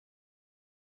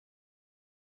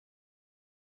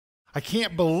I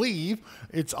can't believe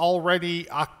it's already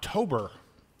October.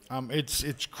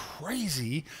 It's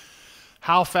crazy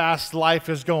how fast life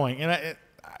is going. And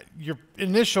your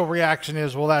initial reaction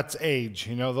is, well, that's age.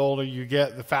 You know, the older you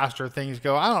get, the faster things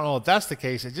go. I don't know if that's the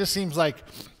case. It just seems like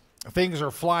things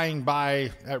are flying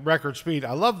by at record speed.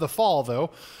 I love the fall,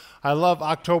 though. I love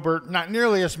October, not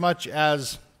nearly as much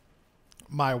as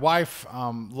my wife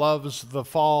loves the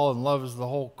fall and loves the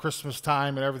whole Christmas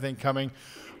time and everything coming.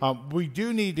 We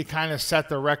do need to kind of set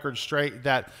the record straight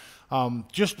that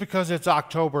just because it's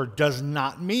October does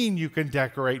not mean you can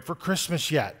decorate for Christmas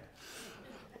yet.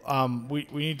 We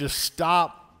need to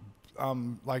stop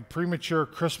like premature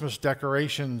Christmas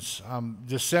decorations.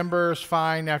 December is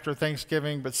fine after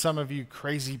Thanksgiving, but some of you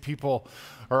crazy people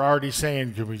are already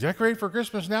saying, "Can we decorate for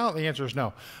Christmas now?" The answer is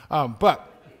no. But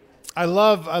I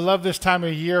love this time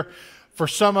of year. For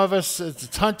some of us,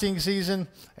 it's hunting season,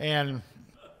 and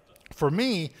for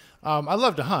me, I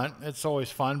love to hunt. It's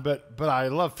always fun, but I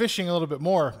love fishing a little bit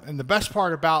more. And the best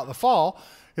part about the fall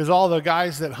is all the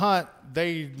guys that hunt,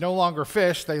 they no longer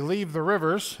fish. They leave the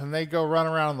rivers, and they go run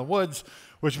around in the woods,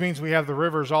 which means we have the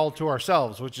rivers all to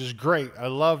ourselves, which is great. I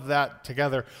love that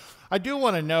together. I do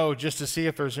want to know, just to see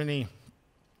if there's any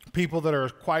people that are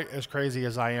quite as crazy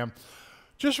as I am,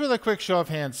 just with a quick show of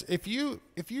hands, if you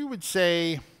would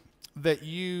say that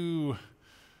you,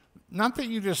 not that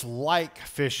you just like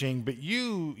fishing, but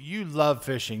you love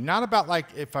fishing. Not about like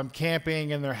if I'm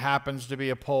camping and there happens to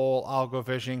be a pole, I'll go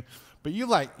fishing. But you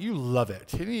love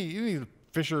it. You need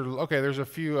fisher. Okay, there's a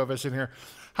few of us in here.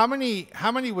 How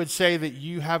many would say that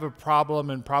you have a problem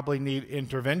and probably need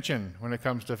intervention when it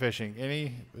comes to fishing?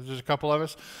 Any? There's a couple of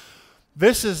us.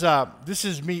 This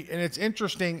is me, and it's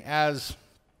interesting as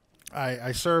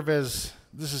I serve as.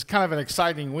 This is kind of an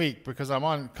exciting week because I'm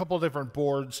on a couple different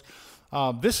boards.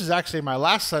 This is actually my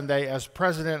last Sunday as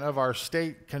president of our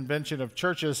state convention of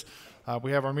churches.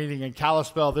 We have our meeting in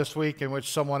Kalispell this week in which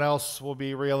someone else will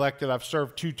be reelected. I've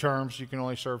served 2 terms. You can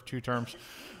only serve 2 terms.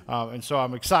 And so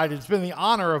I'm excited. It's been the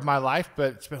honor of my life,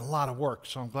 but it's been a lot of work.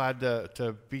 So I'm glad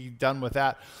to be done with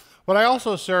that. But I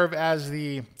also serve as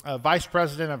the vice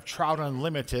president of Trout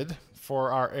Unlimited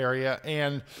for our area.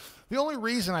 And the only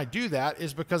reason I do that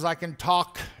is because I can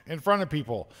talk in front of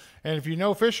people. And if you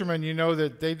know fishermen, you know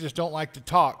that they just don't like to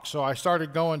talk. So I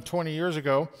started going 20 years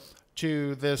ago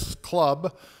to this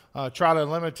club, Trout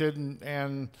Unlimited,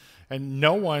 and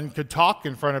no one could talk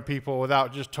in front of people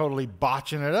without just totally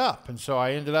botching it up. And so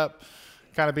I ended up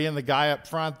kind of being the guy up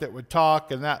front that would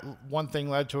talk, and that one thing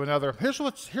led to another. Here's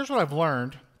what I've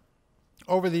learned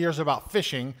over the years about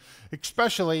fishing,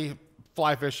 especially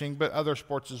fly fishing, but other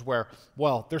sports as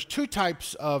well. There's 2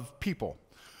 types of people.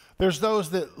 There's those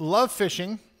that love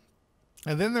fishing,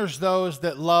 and then there's those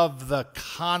that love the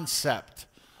concept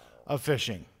of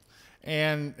fishing.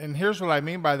 And here's what I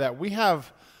mean by that. We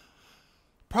have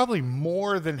probably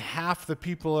more than half the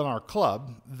people in our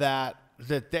club that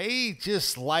they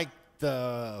just like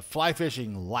the fly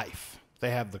fishing life. They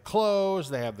have the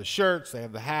clothes, they have the shirts, they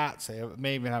have the hats,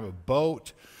 may even have a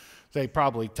boat. They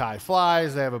probably tie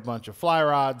flies, they have a bunch of fly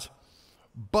rods.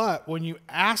 But when you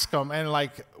ask them, and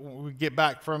like we get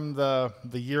back from the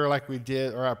year like we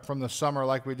did, or from the summer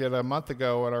like we did a month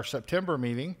ago at our September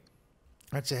meeting,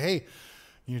 I'd say, hey,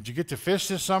 did you get to fish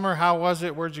this summer? How was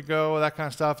it? Where'd you go? That kind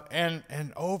of stuff. And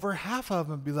over half of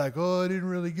them would be like, oh, I didn't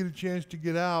really get a chance to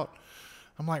get out.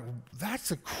 I'm like, that's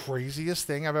the craziest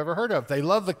thing I've ever heard of. They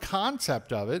love the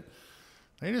concept of it.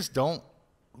 They just don't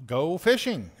go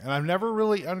fishing. And I've never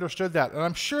really understood that. And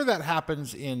I'm sure that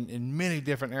happens in many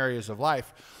different areas of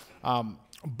life.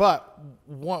 But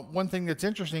one thing that's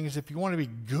interesting is if you want to be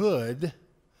good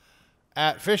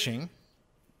at fishing,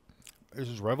 this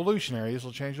is revolutionary, this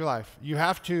will change your life, you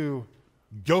have to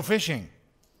go fishing,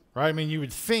 right? I mean, you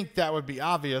would think that would be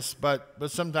obvious, but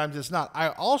sometimes it's not. I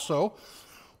also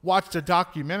watched a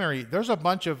documentary. There's a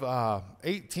bunch of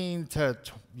 18 to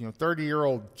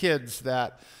 30-year-old kids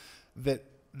that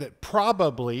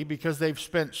probably, because they've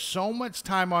spent so much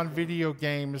time on video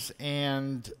games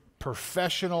and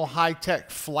professional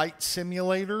high-tech flight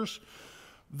simulators,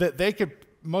 that they could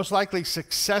most likely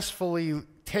successfully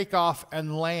take off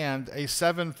and land a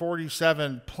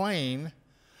 747 plane,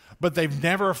 but they've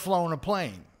never flown a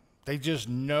plane. They just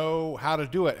know how to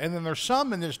do it. And then there's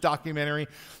some in this documentary,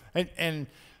 and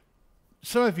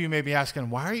some of you may be asking,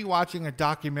 why are you watching a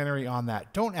documentary on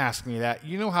that? Don't ask me that.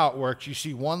 You know how it works. You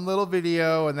see one little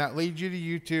video, and that leads you to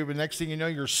YouTube, and next thing you know,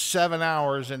 you're 7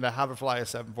 hours into how to fly a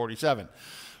 747.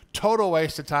 Total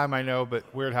waste of time, I know,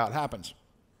 but weird how it happens.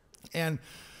 And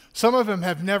some of them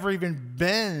have never even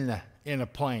been in a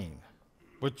plane,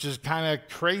 which is kind of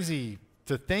crazy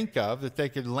to think of, that they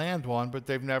could land one, but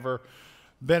they've never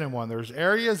been in one. There's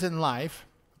areas in life,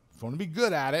 if you want to be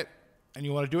good at it and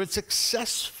you want to do it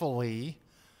successfully,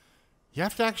 you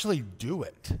have to actually do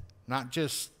it, not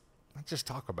just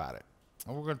talk about it.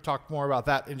 And we're going to talk more about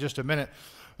that in just a minute.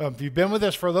 If you've been with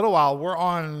us for a little while, we're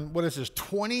on, week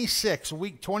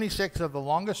 26 of the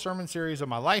longest sermon series of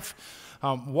my life,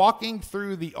 walking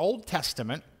through the Old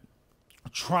Testament,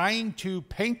 trying to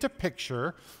paint a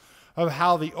picture of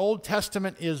how the Old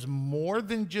Testament is more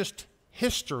than just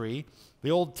history.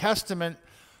 The Old Testament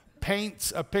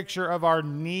paints a picture of our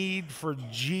need for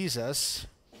Jesus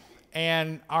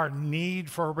and our need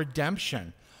for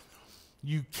redemption.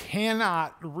 You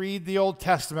cannot read the Old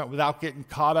Testament without getting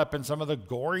caught up in some of the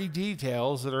gory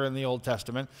details that are in the Old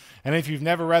Testament. And if you've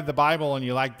never read the Bible and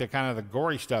you like the kind of the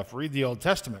gory stuff, read the Old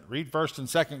Testament. Read 1st and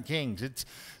 2nd Kings. It's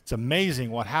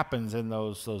amazing what happens in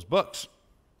those books.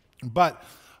 But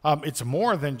it's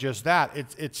more than just that.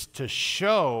 It's to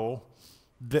show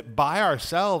that by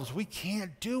ourselves, we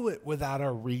can't do it without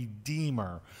a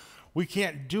Redeemer. We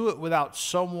can't do it without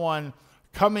someone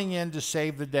coming in to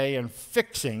save the day and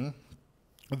fixing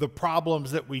the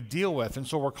problems that we deal with. And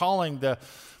so we're calling the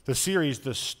series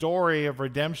The Story of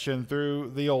Redemption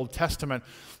through the Old Testament.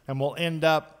 And we'll end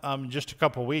up just a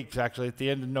couple weeks, actually, at the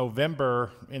end of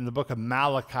November in the book of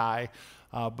Malachi,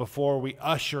 before we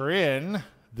usher in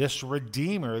this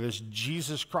Redeemer, this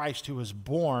Jesus Christ who was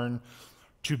born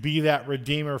to be that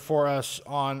Redeemer for us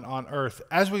on earth.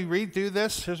 As we read through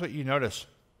this, here's what you notice.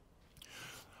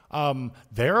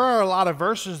 There are a lot of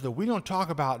verses that we don't talk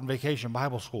about in Vacation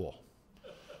Bible School.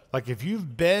 Like if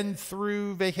you've been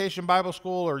through Vacation Bible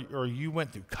School or you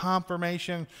went through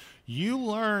confirmation, you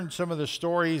learned some of the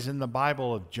stories in the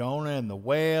Bible of Jonah and the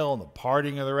whale and the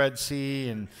parting of the Red Sea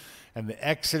and the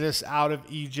Exodus out of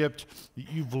Egypt.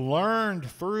 You've learned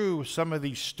through some of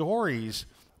these stories,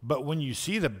 but when you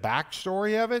see the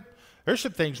backstory of it, there's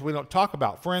some things we don't talk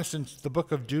about. For instance, the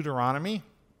book of Deuteronomy,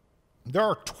 there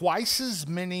are twice as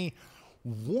many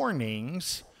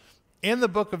warnings in the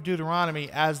book of Deuteronomy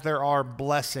as there are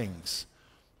blessings.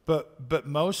 But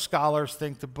most scholars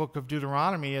think the book of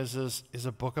Deuteronomy is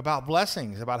a book about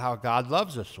blessings, about how God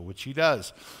loves us, which he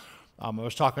does. I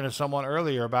was talking to someone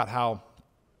earlier about how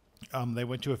they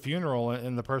went to a funeral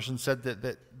and the person said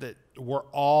that we're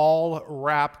all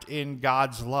wrapped in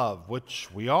God's love, which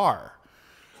we are.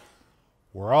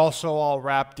 We're also all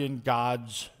wrapped in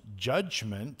God's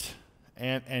judgment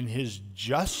and his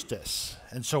justice.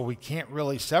 And so we can't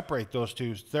really separate those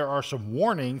two. There are some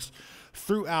warnings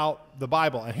throughout the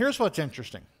Bible. And here's what's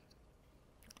interesting.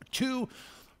 Two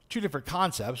different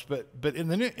concepts, but in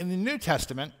the New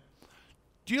Testament,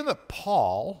 do you know that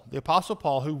Paul, the Apostle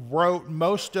Paul, who wrote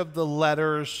most of the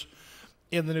letters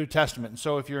in the New Testament. And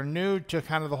so if you're new to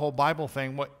kind of the whole Bible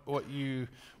thing,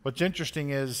 what's interesting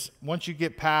is once you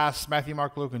get past Matthew,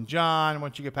 Mark, Luke, and John,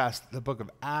 once you get past the book of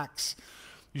Acts,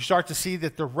 you start to see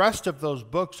that the rest of those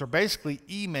books are basically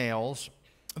emails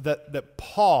that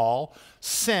Paul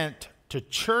sent to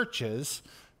churches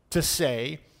to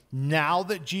say, now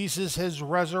that Jesus has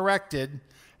resurrected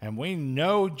and we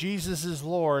know Jesus is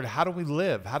Lord, how do we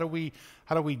live? How do we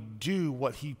do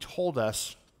what he told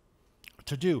us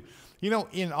to do? You know,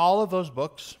 in all of those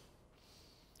books,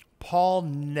 Paul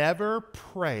never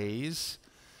prays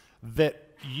that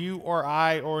you or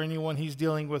I or anyone he's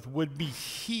dealing with would be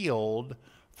healed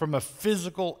from a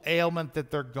physical ailment that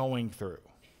they're going through.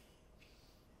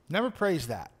 Never prays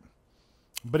that.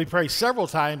 But he prays several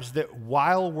times that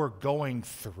while we're going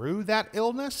through that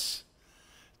illness,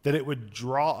 that it would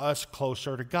draw us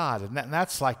closer to God. And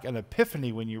that's like an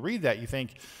epiphany when you read that. You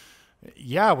think,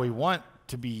 yeah, we want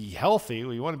to be healthy.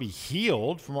 We want to be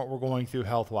healed from what we're going through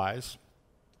health-wise.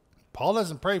 Paul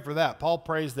doesn't pray for that. Paul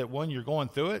prays that when you're going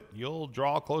through it, you'll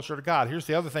draw closer to God. Here's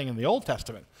the other thing in the Old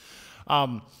Testament.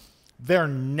 They're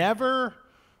never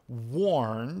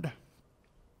warned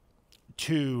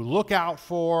to look out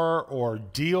for or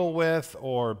deal with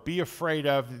or be afraid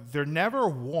of. They're never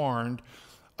warned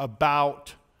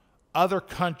about other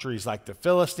countries like the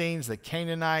Philistines, the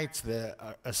Canaanites, the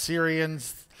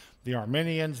Assyrians, the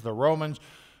Armenians, the Romans.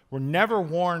 We're never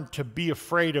warned to be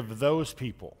afraid of those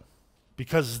people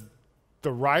because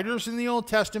the writers in the Old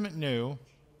Testament knew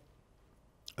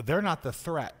they're not the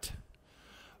threat.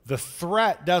 The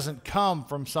threat doesn't come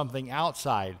from something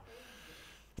outside.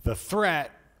 The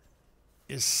threat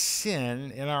is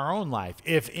sin in our own life.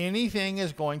 If anything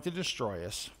is going to destroy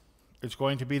us, it's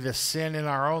going to be the sin in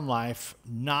our own life,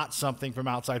 not something from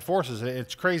outside forces.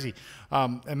 It's crazy.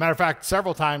 As a matter of fact,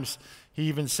 several times he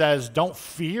even says, don't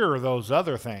fear those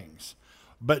other things,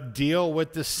 but deal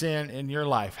with the sin in your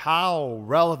life. How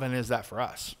relevant is that for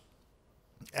us?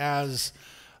 As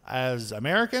as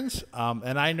Americans,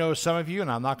 and I know some of you,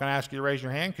 and I'm not going to ask you to raise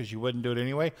your hand because you wouldn't do it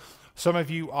anyway. Some of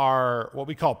you are what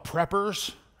we call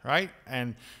preppers, right?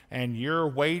 And you're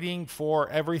waiting for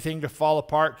everything to fall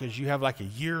apart because you have like a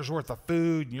year's worth of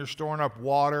food and you're storing up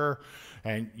water,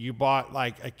 and you bought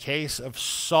like a case of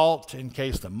salt in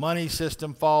case the money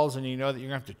system falls, and you know that you're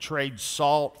going to have to trade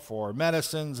salt for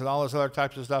medicines and all this other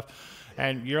types of stuff.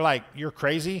 And you're like, you're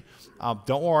crazy.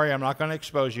 Don't worry, I'm not going to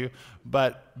expose you.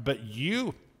 But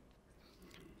you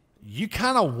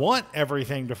kind of want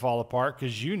everything to fall apart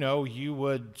because you know you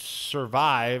would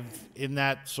survive in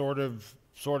that sort of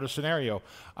scenario.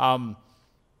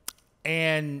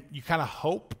 And you kind of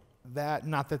hope that,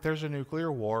 not that there's a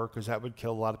nuclear war because that would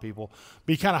kill a lot of people,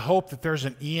 but you kind of hope that there's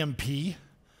an EMP.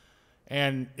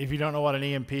 And if you don't know what an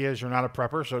EMP is, you're not a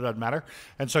prepper, so it doesn't matter.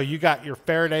 And so you got your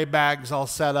Faraday bags all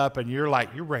set up, and you're like,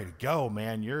 you're ready to go,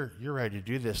 man. You're ready to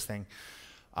do this thing.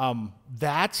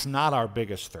 That's not our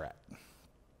biggest threat.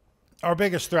 Our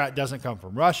biggest threat doesn't come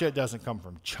from Russia. It doesn't come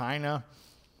from China.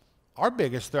 Our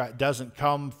biggest threat doesn't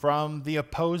come from the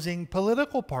opposing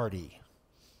political party.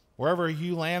 Wherever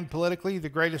you land politically, the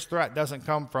greatest threat doesn't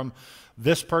come from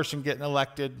this person getting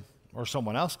elected or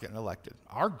someone else getting elected.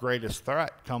 Our greatest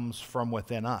threat comes from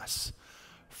within us,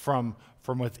 from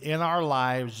within our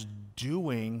lives,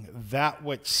 doing that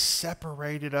which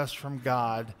separated us from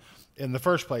God in the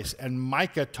first place. And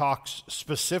Micah talks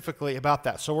specifically about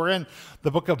that. So we're in the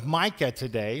book of Micah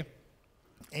today,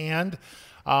 and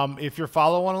if you're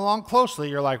following along closely,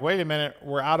 you're like, wait a minute,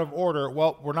 we're out of order.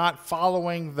 Well, we're not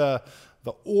following the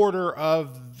order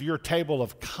of your table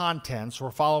of contents.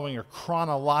 We're following a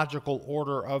chronological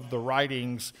order of the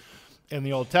writings in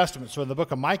the Old Testament. So in the book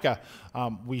of Micah,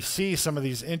 we see some of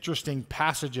these interesting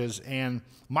passages. And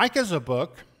Micah's a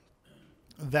book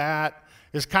that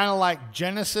is kind of like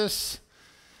Genesis,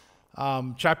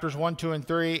 chapters 1, 2, and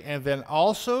 3, and then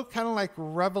also kind of like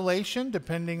Revelation,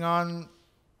 depending on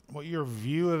what your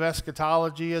view of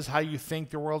eschatology is, how you think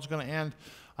the world's going to end.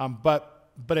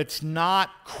 But it's not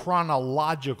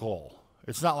chronological.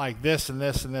 It's not like this and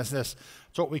this and this and this.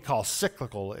 It's what we call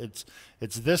cyclical. It's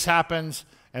this happens,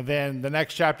 and then the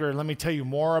next chapter, let me tell you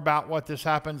more about what this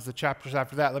happens. The chapters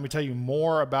after that, let me tell you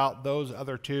more about those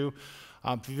other two.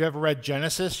 If you've ever read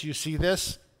Genesis, you see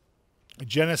this.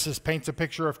 Genesis paints a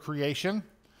picture of creation.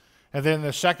 And then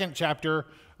the second chapter,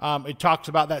 it talks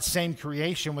about that same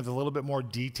creation with a little bit more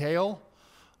detail.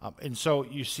 And so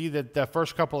you see that the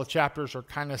first couple of chapters are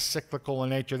kind of cyclical in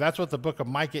nature. That's what the book of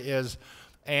Micah is.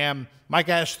 And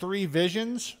Micah has 3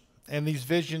 visions, and these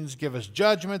visions give us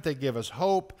judgment, they give us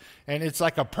hope, and it's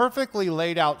like a perfectly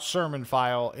laid out sermon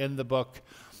file in the book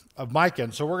of Micah.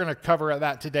 And so we're going to cover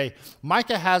that today.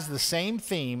 Micah has the same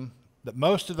theme that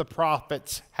most of the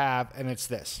prophets have, and it's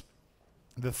this.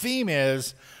 The theme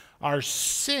is our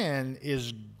sin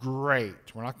is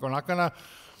great. We're not going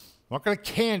to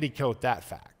candy coat that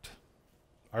fact.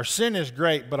 Our sin is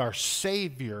great, but our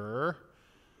Savior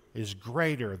is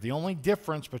greater. The only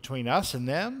difference between us and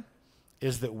them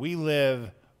is that we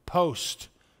live post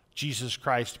Jesus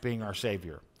Christ being our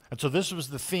Savior. And so this was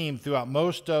the theme throughout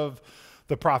most of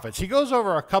the prophets. He goes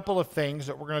over a couple of things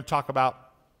that we're going to talk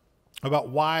about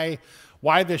why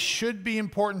this should be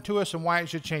important to us and why it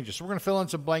should change us. So we're going to fill in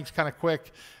some blanks kind of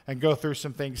quick and go through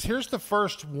some things. Here's the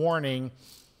first warning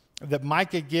that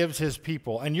Micah gives his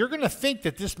people. And you're going to think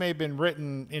that this may have been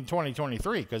written in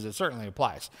 2023 because it certainly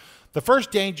applies. The first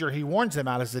danger he warns them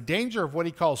about is the danger of what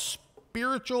he calls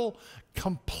spiritual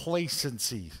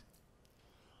complacency.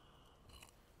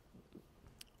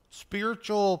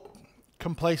 Spiritual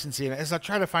complacency. And as I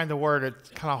try to find the word, it's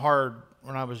kind of hard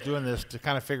when I was doing this to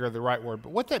kind of figure the right word.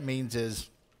 But what that means is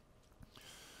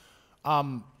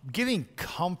getting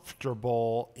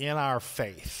comfortable in our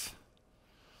faith.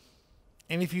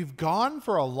 And if you've gone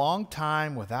for a long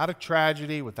time without a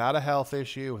tragedy, without a health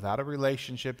issue, without a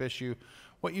relationship issue,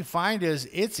 what you find is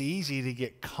it's easy to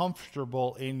get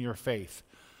comfortable in your faith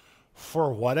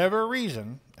for whatever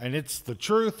reason. And it's the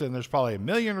truth, and there's probably a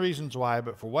million reasons why,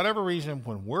 but for whatever reason,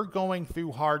 when we're going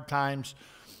through hard times,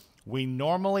 we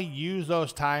normally use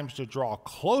those times to draw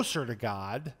closer to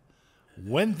God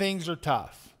when things are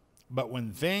tough. But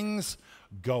when things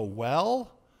go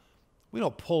well, we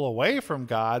don't pull away from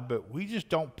God, but we just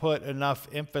don't put enough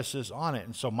emphasis on it.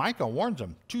 And so Micah warns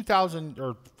them 2,000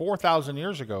 or 4,000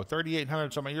 years ago,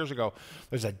 3,800 some years ago,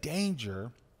 there's a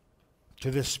danger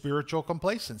to this spiritual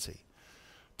complacency,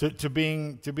 to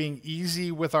being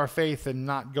easy with our faith and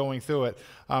not going through it.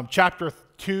 Chapter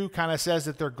 2 kind of says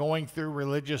that they're going through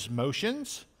religious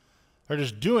motions. They're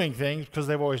just doing things because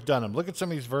they've always done them. Look at some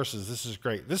of these verses. This is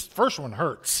great. This first one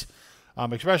hurts,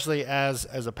 especially as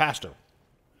a pastor.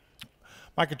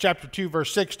 Micah chapter 2,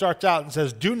 verse 6 starts out and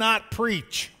says, do not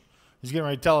preach. He's getting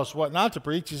ready to tell us what not to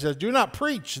preach. He says, do not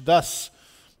preach. Thus,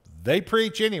 they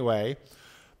preach anyway.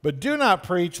 But do not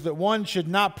preach that one should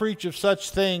not preach of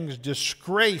such things.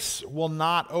 Disgrace will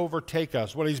not overtake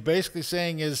us. What he's basically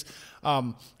saying is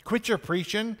quit your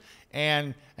preaching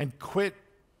and quit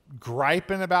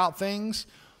griping about things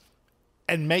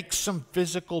and make some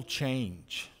physical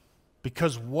change.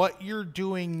 Because what you're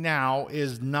doing now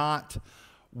is not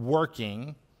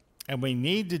working, and we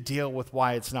need to deal with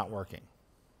why it's not working.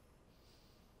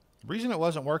 The reason it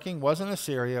wasn't working wasn't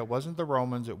Assyria, it wasn't the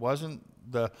Romans, it wasn't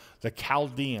the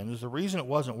Chaldeans. The reason it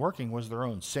wasn't working was their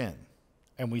own sin.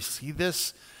 And we see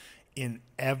this in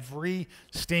every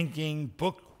stinking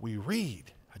book we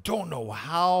read. I don't know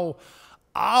how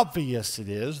obvious it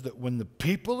is that when the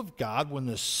people of God, when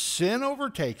the sin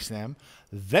overtakes them,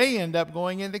 they end up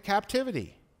going into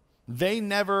captivity. They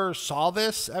never saw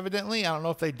this, evidently. I don't know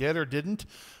if they did or didn't.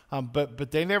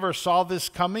 But they never saw this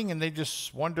coming, and they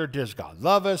just wondered, does God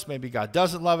love us? Maybe God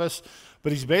doesn't love us.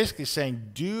 But he's basically saying,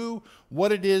 do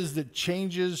what it is that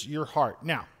changes your heart.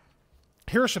 Now,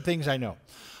 here are some things I know.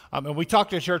 And we talk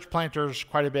to church planters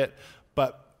quite a bit,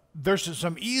 but there's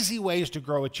some easy ways to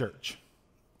grow a church.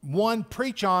 One,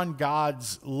 preach on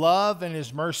God's love and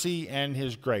his mercy and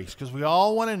his grace, because we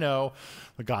all want to know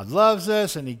that God loves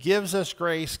us and he gives us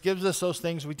grace, gives us those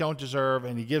things we don't deserve,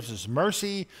 and he gives us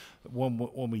mercy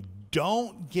when we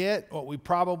don't get what we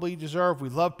probably deserve. We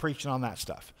love preaching on that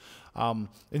stuff.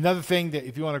 Another thing that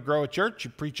if you want to grow a church,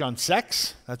 you preach on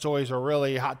sex. That's always a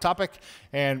really hot topic,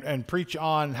 and preach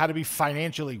on how to be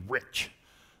financially rich.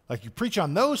 Like you preach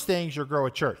on those things, you'll grow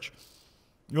a church.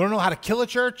 You want to know how to kill a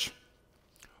church?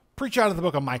 Preach out of the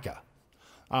book of Micah.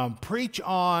 Preach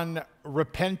on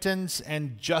repentance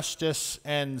and justice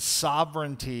and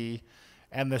sovereignty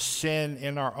and the sin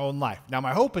in our own life. Now,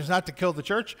 my hope is not to kill the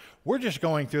church. We're just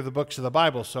going through the books of the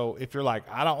Bible. So if you're like,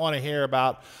 I don't want to hear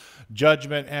about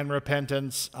judgment and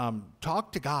repentance,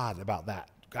 talk to God about that.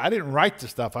 I didn't write the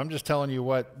stuff. I'm just telling you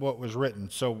what was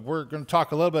written. So we're going to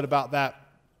talk a little bit about that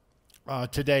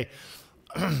today.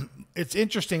 It's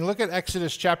interesting. Look at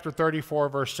Exodus chapter 34,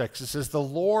 verse 6. It says, the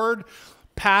Lord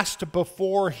passed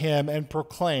before him and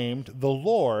proclaimed, the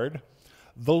Lord,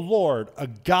 a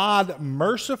God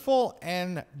merciful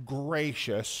and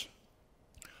gracious,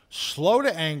 slow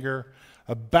to anger,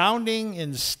 abounding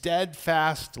in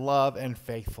steadfast love and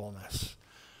faithfulness.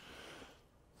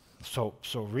 So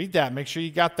read that. Make sure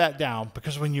you got that down,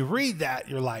 because when you read that,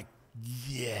 you're like,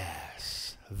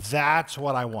 yes, that's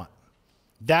what I want.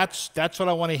 That's what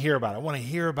I want to hear about. I want to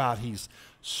hear about he's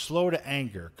slow to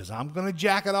anger, because I'm going to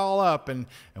jack it all up. And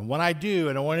when I do,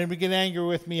 and I want him to get angry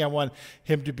with me, I want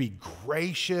him to be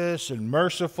gracious and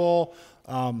merciful,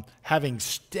 having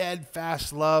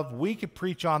steadfast love. We could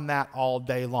preach on that all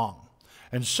day long.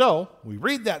 And so we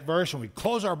read that verse and we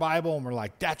close our Bible and we're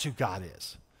like, that's who God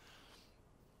is.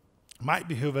 It might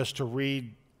behoove us to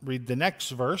read the next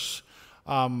verse,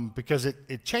 because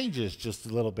it changes just a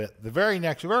little bit. The very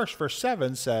next verse, verse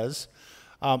 7 says,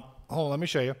 hold on, let me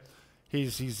show you.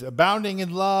 He's abounding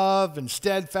in love and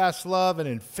steadfast love and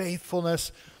in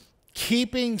faithfulness,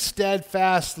 keeping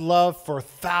steadfast love for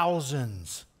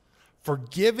thousands,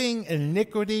 forgiving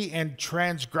iniquity and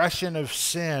transgression of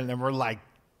sin. And we're like,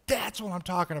 that's what I'm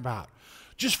talking about.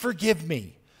 Just forgive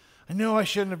me. I know I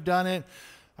shouldn't have done it.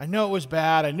 I know it was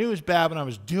bad. I knew it was bad when I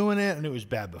was doing it. I knew it was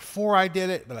bad before I did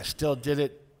it, but I still did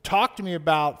it. Talk to me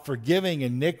about forgiving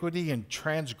iniquity and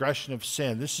transgression of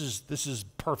sin. This is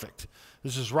perfect.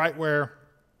 This is right where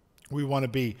we want to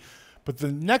be. But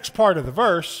the next part of the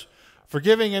verse,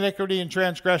 forgiving iniquity and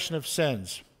transgression of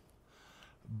sins.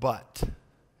 But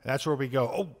that's where we go.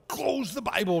 Oh, close the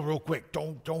Bible real quick.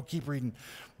 Don't keep reading.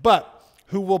 But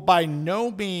who will by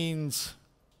no means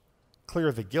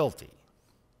clear the guilty.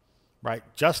 Right?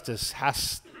 Justice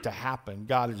has to happen.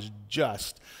 God is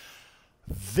just.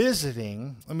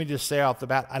 Visiting, let me just say off the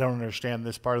bat, I don't understand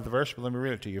this part of the verse, but let me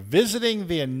read it to you. Visiting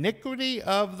the iniquity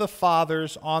of the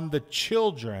fathers on the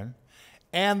children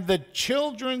and the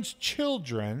children's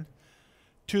children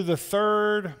to the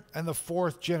third and the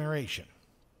fourth generation.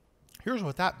 Here's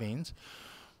what that means.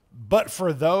 But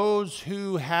for those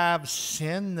who have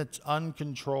sin that's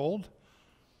uncontrolled,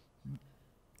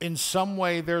 in some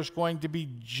way there's going to be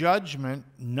judgment,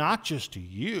 not just to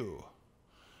you,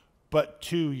 but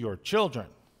to your children,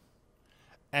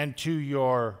 and to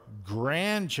your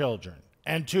grandchildren,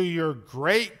 and to your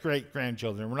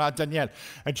great-great-grandchildren. We're not done yet.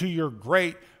 And to your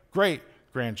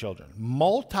great-great-grandchildren.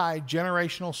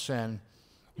 Multi-generational sin,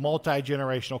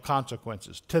 multi-generational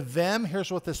consequences. To them,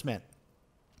 here's what this meant.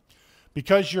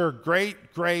 Because your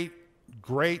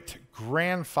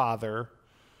great-great-great-grandfather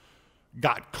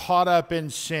got caught up in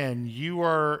sin, you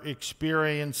are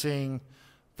experiencing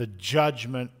the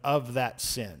judgment of that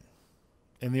sin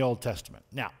in the Old Testament.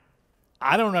 Now,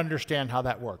 I don't understand how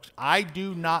that works. I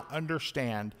do not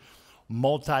understand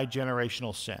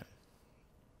multi-generational sin.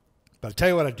 But I'll tell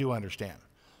you what I do understand.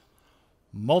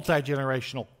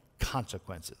 Multi-generational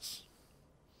consequences.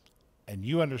 And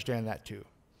you understand that too.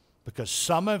 Because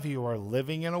some of you are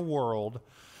living in a world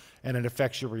and it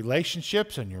affects your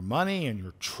relationships and your money and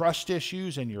your trust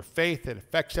issues and your faith. It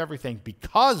affects everything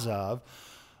because of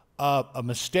a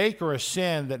mistake or a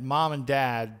sin that mom and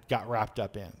dad got wrapped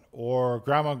up in, or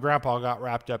grandma and grandpa got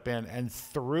wrapped up in. And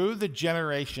through the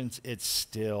generations, it's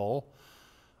still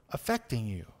affecting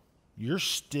you. You're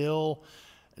still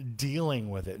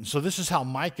dealing with it. And so this is how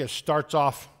Micah starts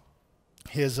off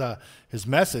his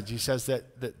message. He says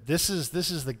that this is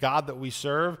the God that we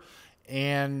serve.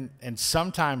 And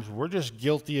sometimes we're just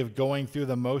guilty of going through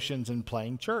the motions and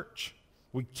playing church.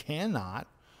 We cannot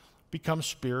become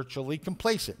spiritually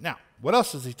complacent. Now, what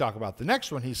else does he talk about? The next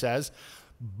one he says,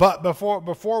 but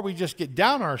before we just get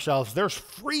down on ourselves, there's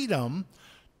freedom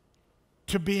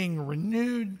to being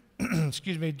renewed,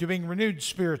 to being renewed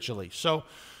spiritually. So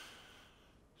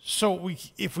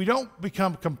if we don't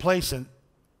become complacent,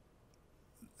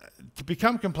 to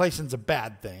become complacent is a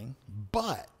bad thing,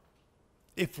 but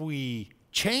if we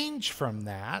change from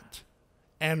that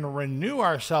and renew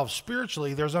ourselves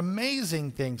spiritually, there's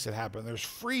amazing things that happen. There's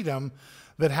freedom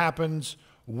that happens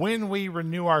when we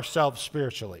renew ourselves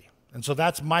spiritually. And so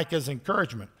that's Micah's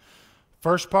encouragement.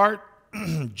 First part,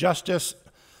 justice,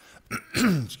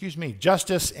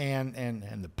 justice and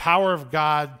the power of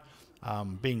God,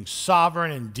 being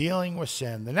sovereign and dealing with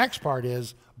sin. The next part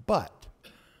is, but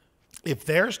if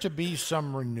there's to be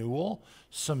some renewal,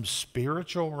 some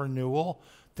spiritual renewal,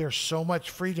 there's so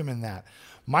much freedom in that.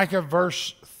 Micah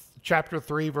chapter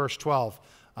 3, verse 12.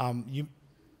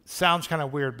 Sounds kind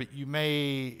of weird, but you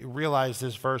may realize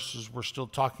this verse as we're still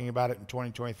talking about it in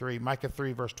 2023. Micah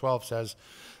 3, verse 12 says,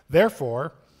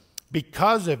 therefore,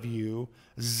 because of you,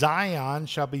 Zion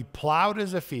shall be plowed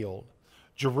as a field.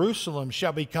 Jerusalem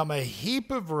shall become a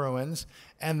heap of ruins,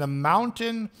 and the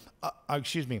mountain of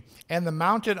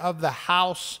the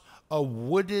house a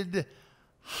wooded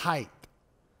height.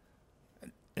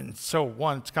 And so,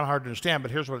 one, it's kind of hard to understand,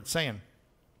 but here's what it's saying.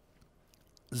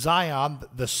 Zion,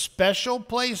 the special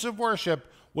place of worship,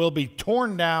 will be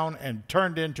torn down and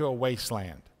turned into a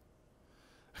wasteland.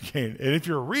 Okay, and if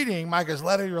you're reading Micah's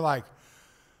letter, you're like,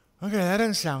 okay, that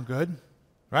doesn't sound good,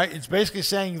 right? It's basically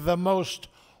saying the most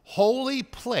holy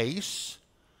place,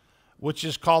 which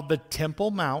is called the Temple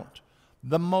Mount,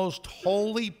 the most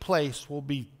holy place will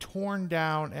be torn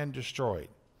down and destroyed.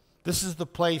 This is the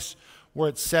place where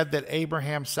it's said that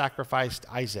Abraham sacrificed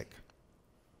Isaac.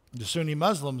 The Sunni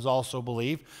Muslims also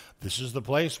believe this is the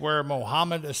place where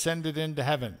Muhammad ascended into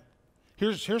heaven.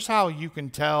 Here's how you can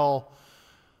tell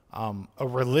a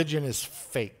religion is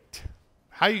faked.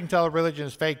 How you can tell a religion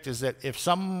is faked is that if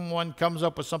someone comes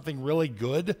up with something really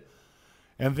good,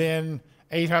 and then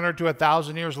 800 to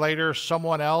 1,000 years later,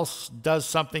 someone else does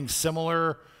something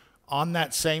similar on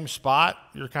that same spot,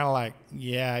 you're kind of like,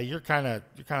 yeah, you're kind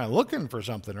of looking for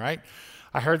something, right?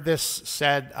 I heard this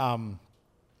said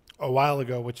a while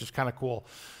ago, which is kind of cool.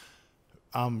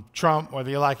 Trump, whether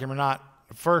you like him or not,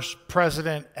 first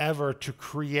president ever to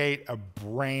create a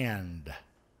brand.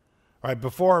 Right,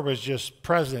 before it was just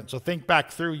president. So think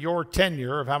back through your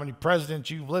tenure of how many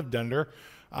presidents you've lived under.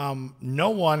 No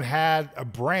one had a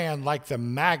brand like the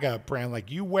MAGA brand. Like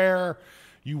you wear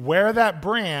that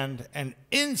brand and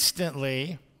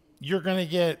instantly you're going to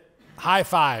get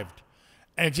high-fived.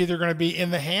 And it's either going to be in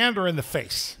the hand or in the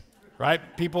face, right?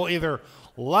 People either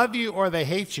love you or they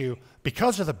hate you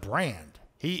because of the brand.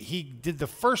 He did the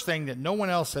first thing that no one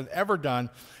else had ever done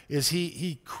is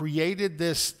he created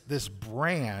this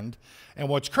brand. And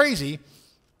what's crazy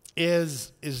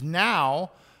is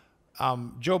now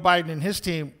Joe Biden and his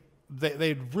team,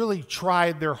 they'd really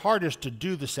tried their hardest to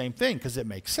do the same thing because it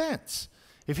makes sense.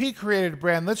 If he created a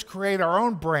brand, let's create our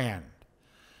own brand.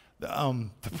 The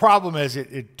problem is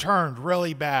it turned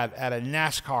really bad at a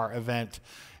NASCAR event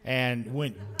and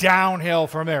went downhill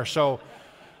from there. So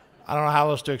I don't know how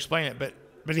else to explain it, but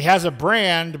he has a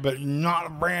brand, but not a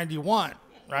brand you want,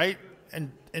 right?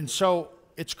 And so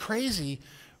it's crazy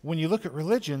when you look at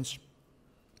religions.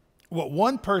 What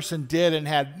one person did and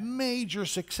had major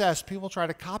success, people try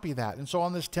to copy that. And so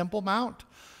on this Temple Mount,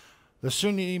 the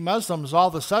Sunni Muslims, all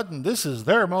of a sudden, this is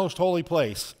their most holy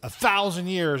place, 1,000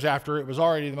 years after it was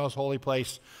already the most holy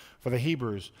place for the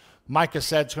Hebrews. Micah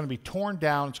said it's going to be torn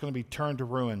down, it's going to be turned to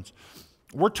ruins.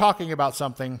 We're talking about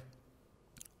something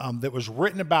that was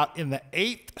written about in the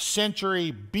 8th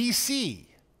century BC,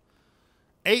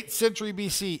 8th century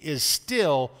BC is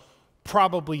still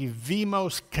probably the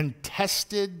most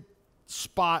contested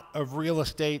spot of real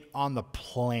estate on the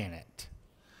planet.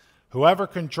 Whoever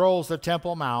controls the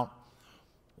Temple Mount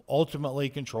ultimately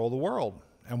control the world.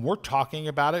 And we're talking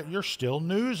about it. There's still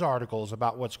news articles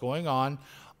about what's going on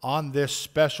this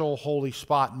special holy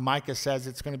spot. And Micah says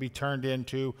it's going to be turned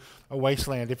into a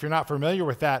wasteland. If you're not familiar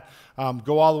with that,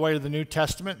 go all the way to the New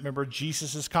Testament. Remember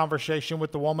Jesus' conversation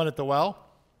with the woman at the well?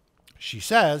 She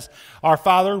says, our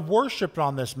father worshiped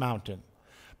on this mountain.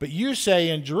 But you say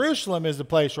in Jerusalem is the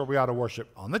place where we ought to worship,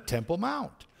 on the Temple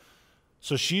Mount.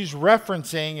 So she's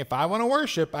referencing, if I want to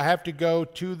worship, I have to go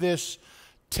to this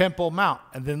Temple Mount.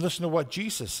 And then listen to what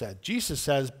Jesus said. Jesus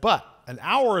says, but an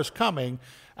hour is coming,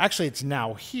 actually it's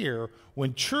now here,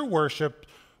 when true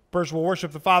worshipers will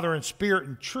worship the Father in spirit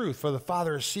and truth, for the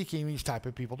Father is seeking these type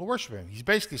of people to worship him. He's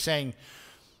basically saying,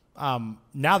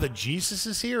 now that Jesus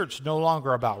is here, it's no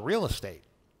longer about real estate.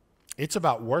 It's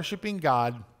about worshiping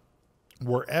God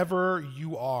wherever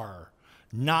you are,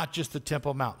 not just the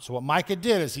Temple Mount. So what Micah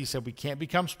did is he said, we can't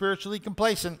become spiritually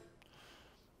complacent.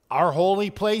 Our holy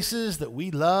places that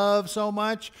we love so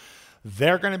much,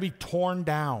 they're going to be torn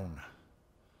down.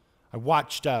 I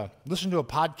listened to a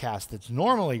podcast that's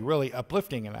normally really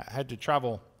uplifting, and I had to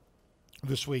travel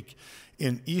this week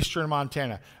in eastern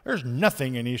Montana. There's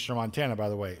nothing in eastern Montana, by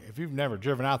the way. If you've never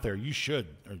driven out there, you should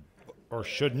or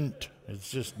shouldn't.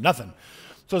 It's just nothing.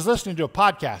 So I was listening to a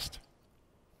podcast.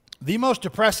 The most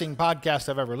depressing podcast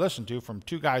I've ever listened to from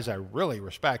two guys I really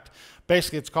respect.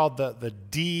 Basically, it's called the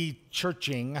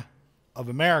de-churching of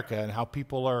America, and how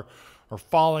people are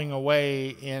falling away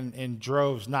in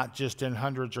droves, not just in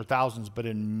hundreds or thousands, but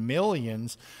in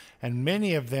millions, and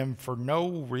many of them for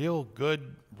no real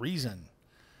good reason.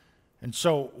 And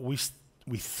so we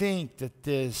think that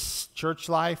this church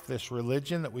life, this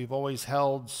religion that we've always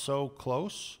held so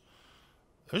close,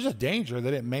 there's a danger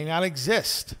that it may not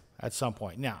exist at some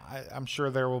point. Now, I'm sure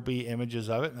there will be images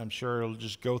of it, and I'm sure it'll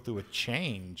just go through a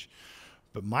change.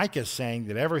 But Micah is saying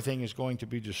that everything is going to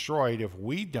be destroyed if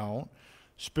we don't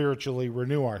spiritually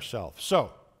renew ourselves.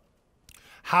 So,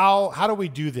 how do we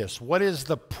do this? What is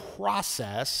the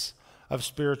process of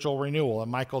spiritual renewal?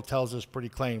 And Michael tells us pretty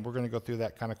plain. We're going to go through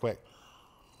that kind of quick.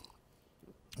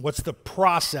 What's the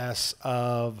process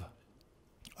of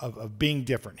being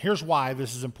different? Here's why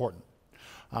this is important.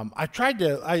 I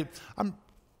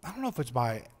don't know if it's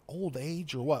my old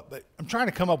age or what, but I'm trying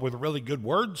to come up with really good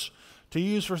words to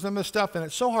use for some of this stuff, and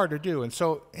it's so hard to do. And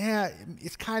so,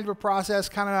 it's kind of a process,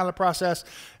 kind of not a process.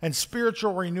 And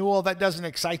spiritual renewal, that doesn't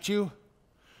excite you.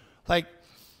 Like,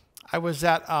 I was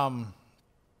at an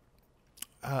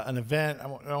event. I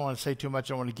don't want to say too much.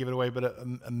 I don't want to give it away, but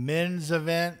a men's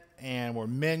event, and where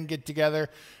men get together,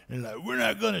 and like, we're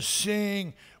not going to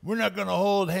sing, we're not going to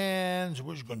hold hands,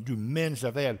 we're just going to do men's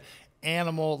stuff. They had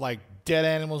dead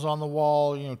animals on the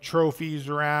wall, trophies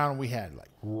around. We had like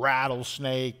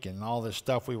rattlesnake and all this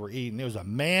stuff we were eating. It was a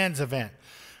man's event.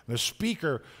 The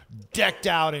speaker decked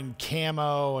out in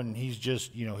camo, and he's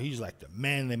just, he's like the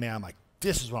manly man. I'm like,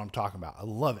 this is what I'm talking about. I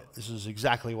love it. This is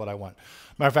exactly what I want.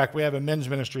 Matter of fact, we have a men's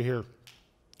ministry here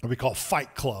that we call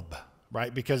Fight Club,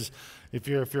 right? Because if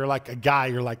you're like a guy,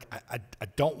 you're like, I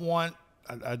don't want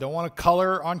to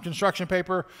color on construction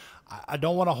paper. I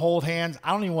don't want to hold hands.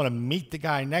 I don't even want to meet the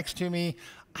guy next to me.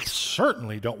 I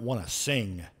certainly don't want to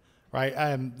sing, right?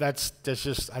 That's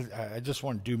just, I just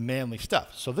want to do manly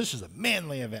stuff. So this is a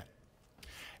manly event.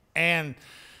 And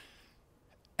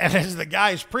as the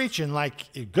guy's preaching, like,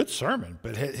 a good sermon,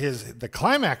 but the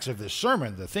climax of this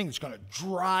sermon, the thing that's going to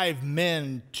drive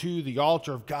men to the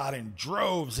altar of God in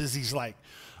droves, is he's like,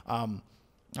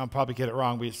 I'll probably get it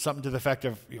wrong, but it's something to the effect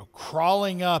of,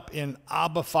 crawling up in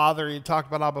Abba Father. He talked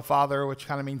about Abba Father, which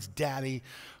kind of means daddy.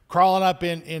 Crawling up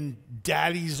in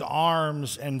daddy's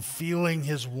arms and feeling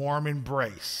his warm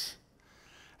embrace.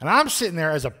 And I'm sitting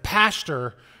there as a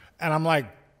pastor, and I'm like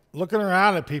looking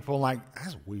around at people like,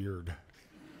 that's weird.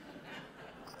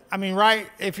 I mean, right?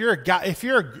 If you're a guy, if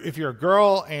you're a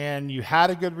girl and you had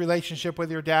a good relationship with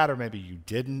your dad, or maybe you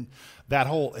didn't, that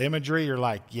whole imagery, you're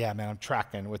like, yeah, man, I'm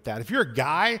tracking with that. If you're a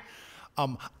guy,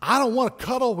 I don't want to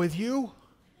cuddle with you.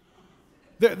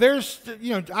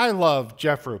 I love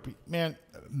Jeff Rupe, man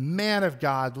of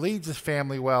God, leads his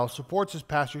family well, supports his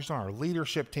pastor. He's on our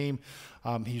leadership team.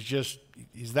 He's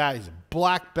a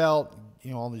black belt,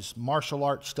 all this martial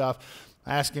arts stuff.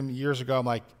 I asked him years ago, I'm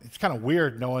like, it's kind of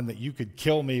weird knowing that you could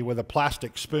kill me with a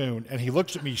plastic spoon. And he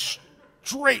looks at me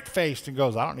straight-faced and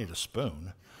goes, I don't need a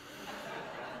spoon.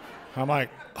 I'm like,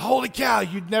 holy cow,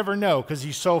 you'd never know, because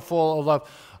he's so full of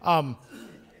love.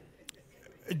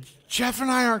 Jeff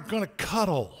and I aren't going to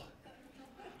cuddle,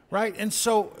 right? And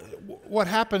so what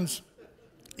happens,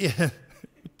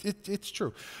 it's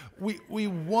true. We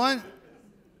want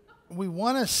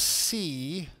to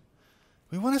see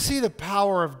the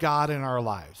power of God in our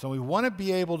lives, and we want to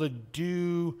be able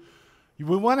to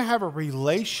we want to have a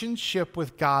relationship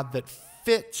with God that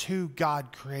fits who God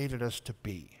created us to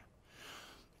be.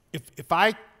 If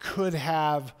I could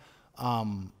have a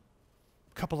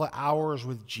couple of hours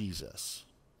with Jesus,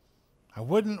 I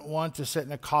wouldn't want to sit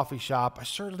in a coffee shop. I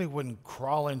certainly wouldn't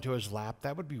crawl into his lap.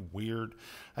 That would be weird.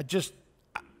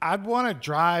 I'd want to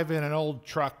drive in an old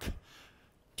truck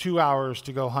 2 hours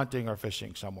to go hunting or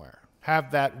fishing somewhere.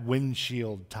 Have that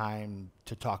windshield time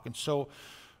to talk. And so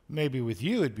maybe with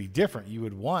you it'd be different. You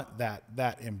would want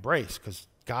that embrace because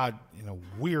God, in a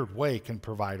weird way, can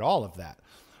provide all of that.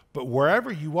 But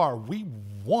wherever you are, we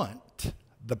want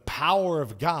the power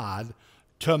of God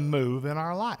to move in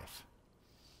our life.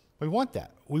 We want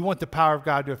that. We want the power of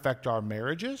God to affect our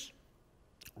marriages,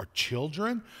 our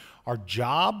children, our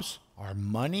jobs, our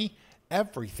money,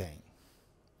 everything.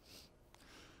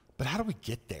 But how do we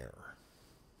get there?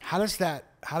 How does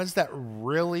that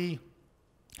really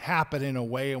happen in a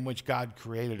way in which God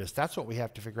created us? That's what we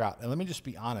have to figure out. And let me just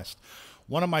be honest.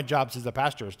 One of my jobs as a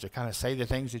pastor is to kind of say the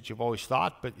things that you've always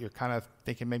thought, but you're kind of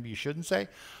thinking maybe you shouldn't say.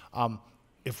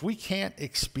 If we can't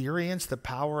experience the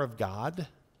power of God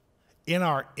in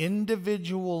our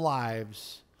individual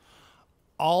lives,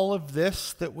 all of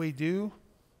this that we do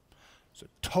is a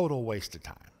total waste of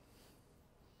time.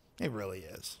 It really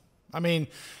is. I mean,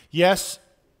 yes,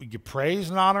 we give praise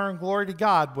and honor and glory to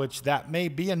God, which that may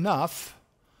be enough,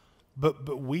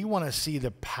 but we want to see the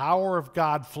power of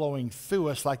God flowing through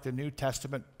us like the New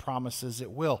Testament promises it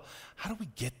will. How do we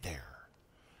get there?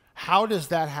 How does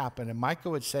that happen? And Micah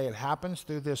would say it happens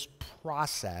through this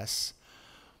process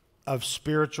of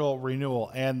spiritual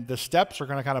renewal. And the steps are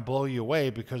going to kind of blow you away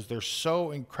because they're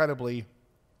so incredibly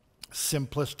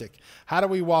simplistic. How do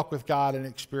we walk with God and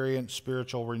experience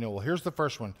spiritual renewal? Here's the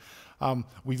first one.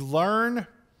 We learn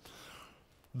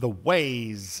the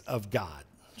ways of God.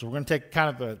 So we're going to take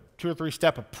kind of a 2 or 3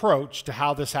 step approach to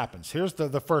how this happens. Here's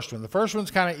the first one. The first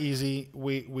one's kind of easy.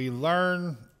 We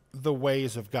learn the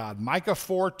ways of God. Micah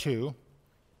 4:2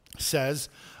 says,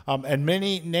 and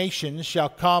many nations shall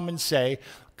come and say,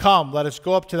 come, let us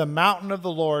go up to the mountain of the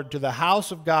Lord, to the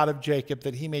house of God of Jacob,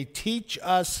 that he may teach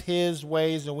us his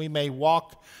ways and we may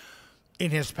walk in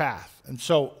his path. And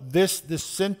so this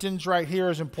sentence right here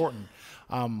is important.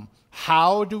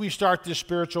 How do we start this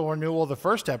spiritual renewal? The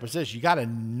first step is this. You got to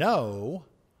know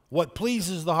what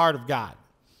pleases the heart of God.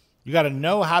 You got to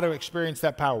know how to experience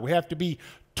that power. We have to be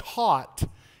taught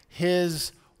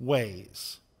his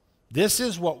ways. This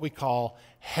is what we call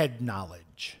head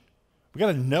knowledge. We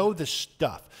got to know this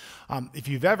stuff. If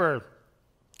you've ever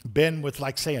been with,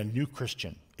 like, say, a new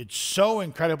Christian, it's so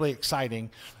incredibly exciting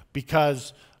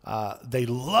because they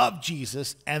love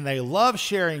Jesus and they love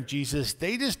sharing Jesus.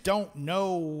 They just don't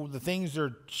know the things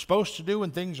they're supposed to do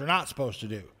and things they're not supposed to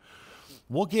do.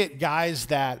 We'll get guys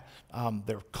that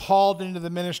they're called into the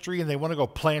ministry and they want to go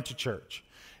plant a church.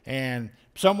 And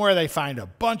somewhere they find a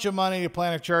bunch of money to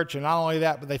plant a church, and not only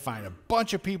that, but they find a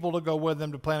bunch of people to go with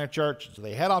them to plant a church. So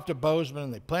they head off to Bozeman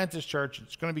and they plant this church.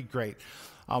 It's going to be great.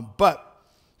 But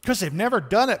because they've never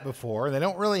done it before, they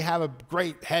don't really have a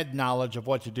great head knowledge of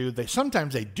what to do.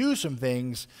 Sometimes they do some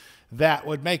things that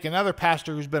would make another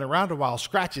pastor who's been around a while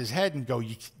scratch his head and go,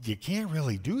 you can't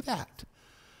really do that.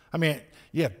 I mean,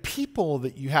 you have people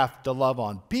that you have to love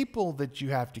on, people that you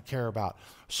have to care about.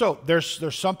 So there's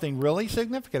something really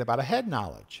significant about a head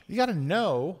knowledge. You got to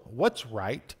know what's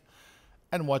right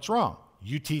and what's wrong.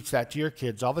 You teach that to your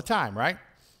kids all the time, right?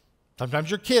 Sometimes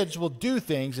your kids will do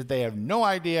things that they have no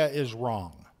idea is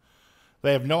wrong.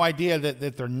 They have no idea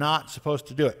that they're not supposed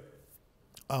to do it.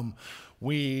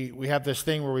 We have this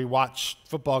thing where we watch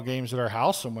football games at our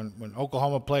house, and when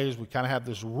Oklahoma plays, we kind of have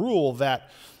this rule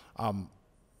that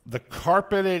the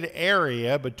carpeted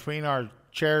area between our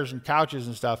chairs and couches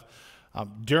and stuff,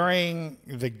 during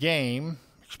the game,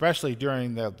 especially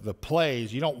during the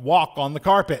plays, you don't walk on the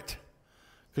carpet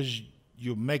because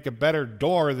you make a better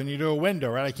door than you do a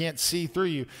window, right? I can't see through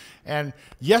you. And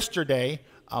yesterday,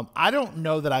 I don't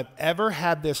know that I've ever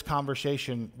had this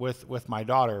conversation with my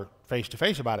daughter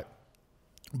face-to-face about it.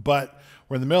 But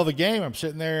we're in the middle of the game. I'm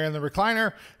sitting there in the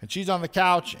recliner, and she's on the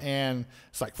couch, and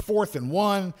it's like 4th and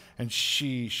 1, and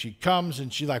she comes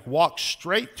and she like walks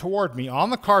straight toward me on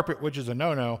the carpet, which is a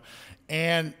no-no,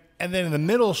 and then in the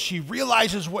middle she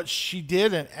realizes what she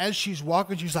did, and as she's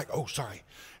walking, she's like, oh, sorry.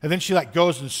 And then she like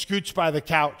goes and scoots by the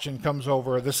couch and comes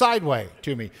over the sideway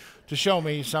to me to show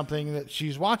me something that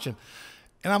she's watching.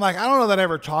 And I'm like, I don't know that I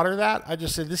ever taught her that. I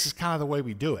just said, this is kind of the way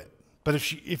we do it. But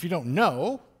if you don't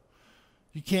know,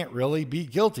 you can't really be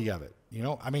guilty of it. You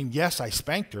know, I mean, yes, I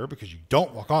spanked her because you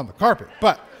don't walk on the carpet.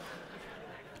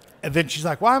 And then she's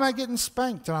like, why am I getting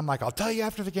spanked? And I'm like, I'll tell you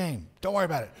after the game. Don't worry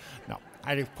about it. No,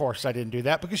 of course I didn't do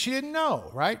that because she didn't know,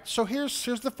 right? So here's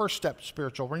the first step to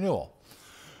spiritual renewal.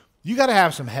 You got to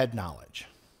have some head knowledge.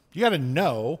 You got to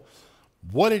know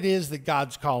what it is that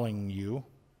God's calling you,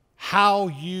 how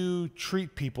you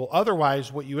treat people.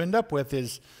 Otherwise, what you end up with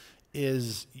is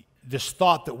this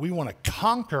thought that we want to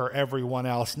conquer everyone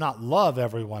else, not love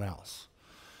everyone else.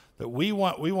 That we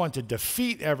want to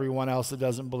defeat everyone else that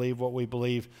doesn't believe what we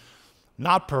believe,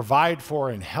 not provide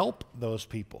for and help those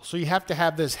people. So you have to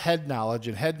have this head knowledge,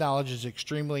 and head knowledge is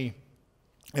extremely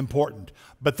important.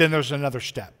 But then there's another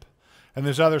step, and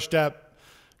this other step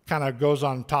kind of goes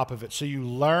on top of it. So you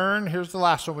learn, here's the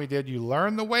last one we did, you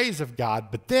learn the ways of God,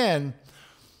 but then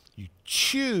you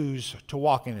choose to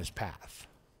walk in his path.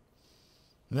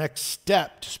 The next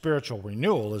step to spiritual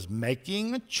renewal is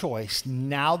making a choice,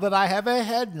 now that I have a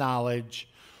head knowledge,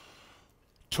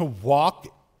 to walk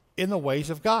in the ways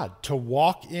of God, to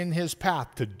walk in his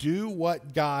path, to do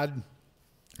what God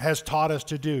has taught us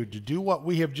to do what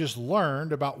we have just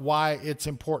learned about why it's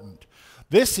important.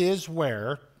 This is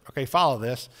where, okay, follow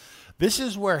this. This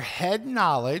is where head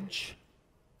knowledge,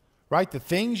 right, the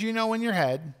things you know in your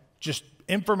head, just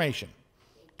information,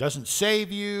 doesn't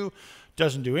save you,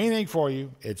 doesn't do anything for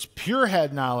you. It's pure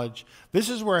head knowledge. This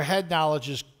is where head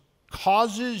knowledge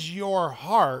causes your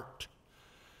heart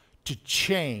to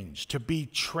change, to be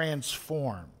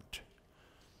transformed,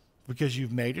 because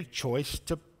you've made a choice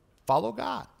to follow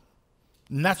God.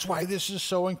 And that's why this is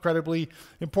so incredibly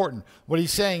important. What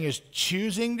he's saying is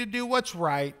choosing to do what's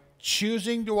right,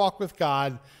 choosing to walk with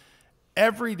God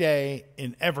every day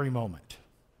in every moment.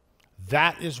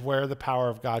 That is where the power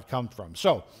of God comes from.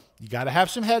 So you got to have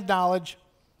some head knowledge,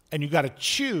 and you got to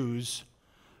choose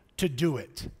to do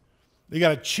it. You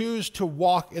got to choose to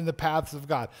walk in the paths of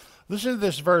God. Listen to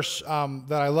this verse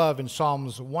that I love in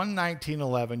Psalms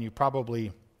 119:11. You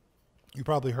probably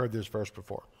heard this verse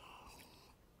before.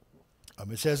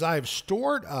 It says, I have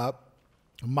stored up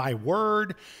my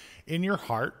word in your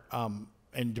heart.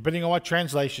 And depending on what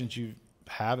translations you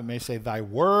have, it may say, thy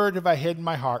word have I hid in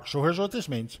my heart. So here's what this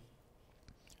means.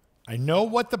 I know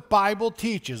what the Bible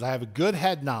teaches. I have a good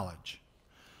head knowledge.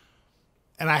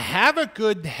 And I have a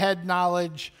good head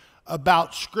knowledge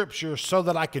about Scripture so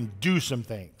that I can do some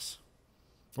things.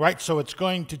 Right? So it's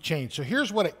going to change. So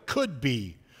here's what it could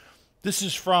be. This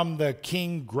is from the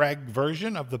King Greg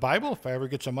version of the Bible. If I ever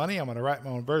get some money, I'm going to write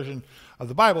my own version of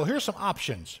the Bible. Here's some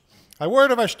options. Thy word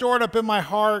have I stored up in my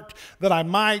heart that I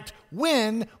might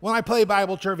win when I play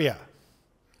Bible trivia.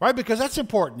 Right? Because that's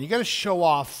important. You got to show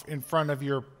off in front of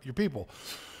your people.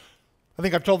 I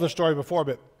think I've told this story before,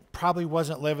 but probably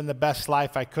wasn't living the best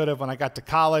life I could have when I got to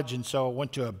college, and so I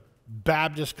went to a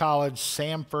Baptist college,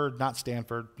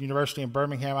 University in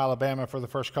Birmingham, Alabama for the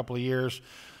first couple of years.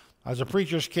 I was a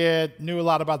preacher's kid, knew a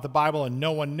lot about the Bible, and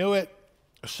no one knew it.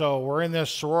 So we're in this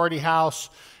sorority house,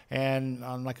 and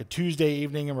on like a Tuesday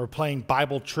evening, and we're playing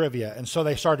Bible trivia. And so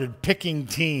they started picking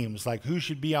teams, like who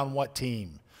should be on what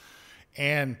team.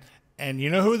 And you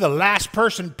know who the last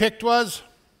person picked was?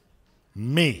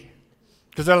 Me.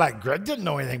 Because they're like, Greg didn't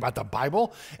know anything about the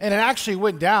Bible. And it actually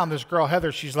went down. This girl,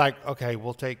 Heather, she's like, okay,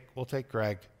 we'll take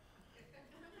Greg.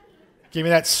 Give me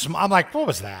that. I'm like, what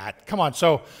was that? Come on.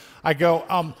 So I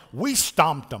go, we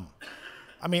stomped them.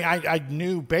 I mean, I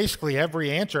knew basically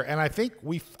every answer. And I think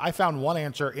I found one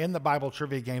answer in the Bible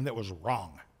trivia game that was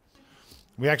wrong.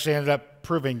 We actually ended up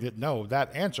proving that, no,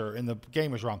 that answer in the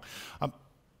game was wrong.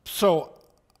 So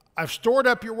I've stored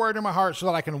up your word in my heart so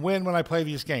that I can win when I play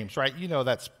these games, right? You know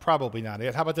that's probably not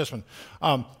it. How about this one?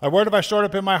 Thy word have I stored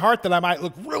up in my heart that I might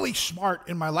look really smart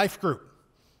in my life group,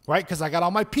 right? Because I got all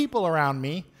my people around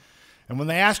me. And when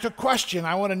they ask a question,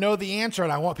 I want to know the answer,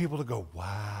 and I want people to go,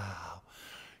 wow,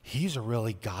 he's a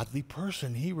really godly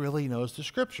person. He really knows the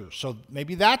Scriptures. So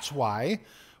maybe that's why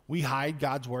we hide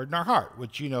God's word in our heart,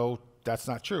 which, you know, that's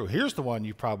not true. Here's the one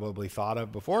you probably thought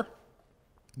of before.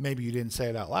 Maybe you didn't say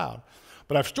it out loud.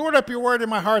 But I've stored up your word in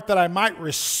my heart that I might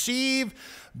receive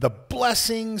the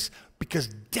blessings, because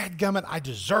dadgummit, I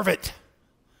deserve it.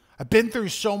 I've been through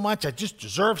so much, I just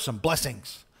deserve some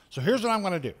blessings. So here's what I'm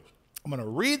going to do. I'm going to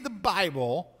read the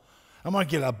Bible. I'm going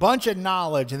to get a bunch of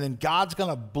knowledge, and then God's going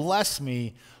to bless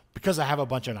me because I have a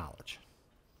bunch of knowledge.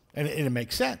 And it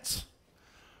makes sense.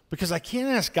 Because I can't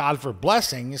ask God for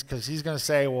blessings because he's going to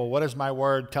say, well, what does my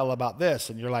word tell about this?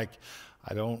 And you're like,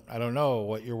 I don't know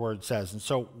what your word says. And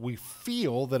so we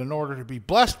feel that in order to be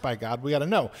blessed by God, we got to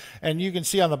know. And you can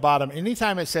see on the bottom,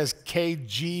 anytime it says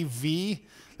KGV,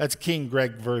 that's King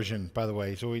Greg version, by the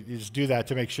way. So we just do that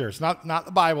to make sure. It's not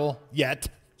the Bible yet.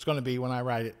 It's going to be when I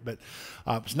write it. But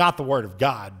it's not the word of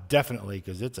God, definitely,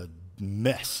 because it's a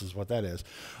mess is what that is.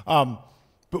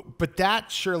 But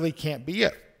that surely can't be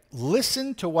it.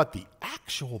 Listen to what the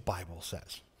actual Bible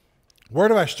says. Where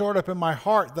do I store it up in my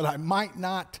heart that I might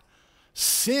not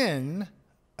sin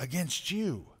against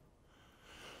you?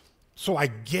 So I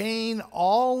gain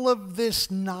all of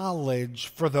this knowledge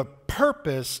for the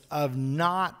purpose of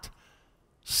not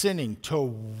sinning, to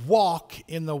walk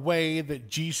in the way that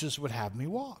Jesus would have me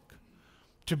walk,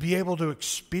 to be able to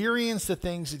experience the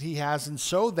things that he has, and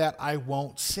so that I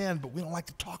won't sin. But we don't like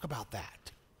to talk about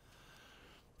that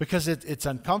because it's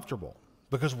uncomfortable,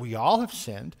 because we all have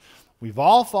sinned. We've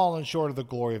all fallen short of the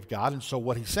glory of God. And so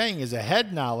what he's saying is a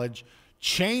head knowledge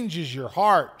changes your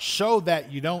heart so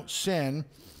that you don't sin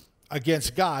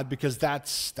against God, because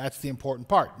that's the important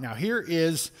part. Now, here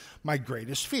is my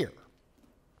greatest fear.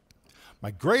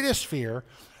 My greatest fear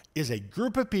is a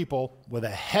group of people with a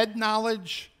head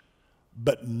knowledge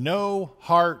but no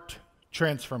heart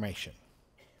transformation.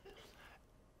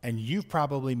 And you've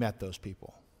probably met those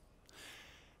people.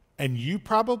 And you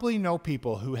probably know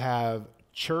people who have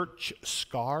church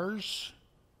scars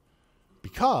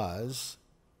because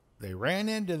they ran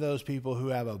into those people who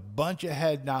have a bunch of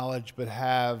head knowledge but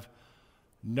have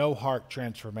no heart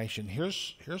transformation.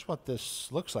 Here's what this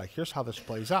looks like. Here's how this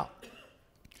plays out.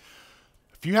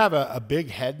 If you have a big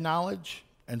head knowledge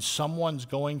and someone's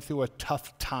going through a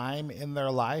tough time in their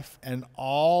life and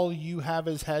all you have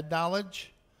is head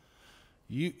knowledge,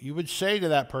 you would say to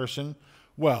that person,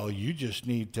 well, you just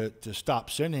need to stop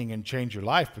sinning and change your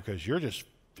life because you're just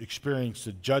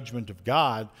experiencing the judgment of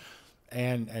God,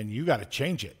 and you got to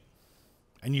change it.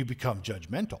 And you become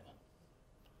judgmental.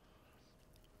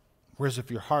 Whereas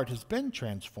if your heart has been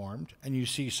transformed and you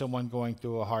see someone going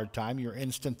through a hard time, your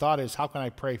instant thought is, how can I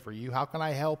pray for you? How can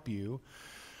I help you?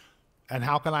 And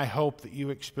how can I hope that you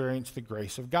experience the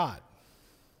grace of God?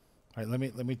 All right,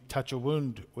 let me touch a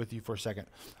wound with you for a second.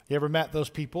 You ever met those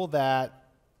people that,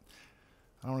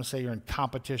 I don't want to say you're in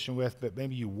competition with, but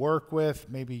maybe you work with,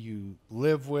 maybe you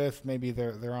live with, maybe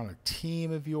they're on a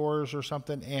team of yours or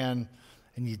something, and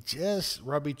you just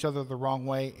rub each other the wrong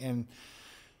way, and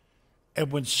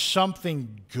when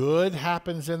something good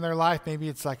happens in their life, maybe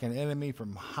it's like an enemy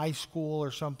from high school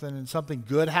or something, and something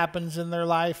good happens in their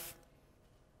life,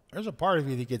 there's a part of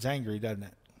you that gets angry, doesn't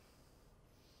it?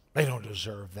 They don't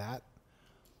deserve that.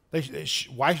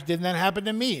 Why didn't that happen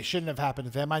to me? It shouldn't have happened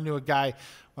to them. I knew a guy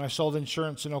when I sold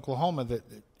insurance in Oklahoma that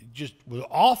just was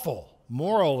awful,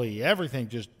 morally, everything,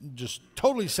 just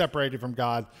totally separated from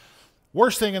God.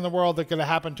 Worst thing in the world that could have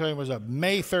happened to him was a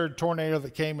May 3rd tornado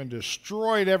that came and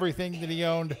destroyed everything that he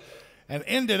owned, and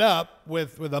ended up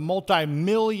with a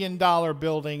multi-million-dollar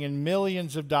building and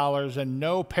millions of dollars and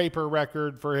no paper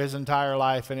record for his entire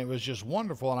life, and it was just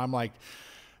wonderful. And I'm like,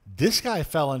 this guy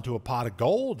fell into a pot of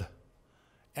gold.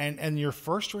 And your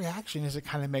first reaction is it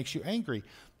kind of makes you angry.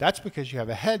 That's because you have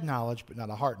a head knowledge but not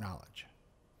a heart knowledge.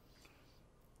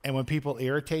 And when people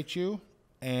irritate you,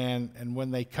 and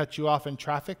when they cut you off in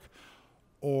traffic,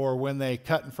 or when they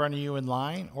cut in front of you in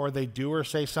line, or they do or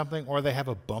say something, or they have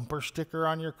a bumper sticker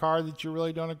on your car that you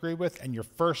really don't agree with, and your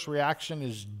first reaction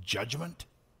is judgment,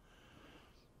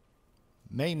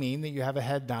 may mean that you have a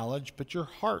head knowledge, but your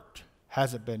heart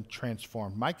hasn't been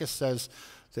transformed. Micah says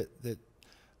that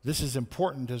this is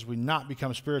important as we not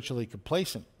become spiritually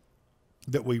complacent,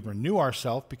 that we renew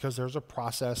ourselves, because there's a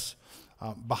process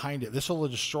behind it. This will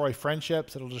destroy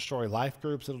friendships, it'll destroy life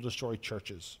groups, it'll destroy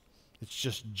churches. It's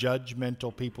just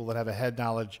judgmental people that have a head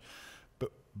knowledge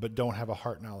but don't have a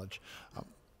heart knowledge.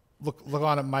 Look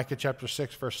on at Micah chapter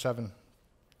 6, verse 7. Or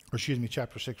excuse me,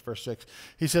 chapter 6, verse 6.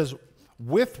 He says,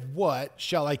 with what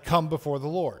shall I come before the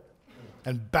Lord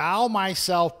and bow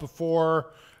myself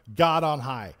before God on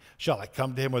high? Shall I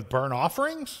come to him with burnt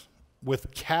offerings,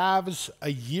 with calves a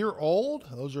year old?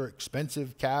 Those are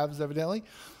expensive calves, evidently.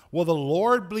 Will the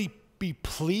Lord be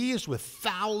pleased with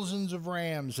thousands of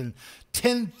rams and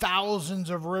 10,000s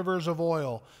of rivers of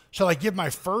oil? Shall I give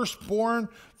my firstborn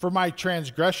for my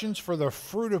transgressions, for the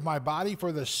fruit of my body,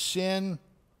 for the sin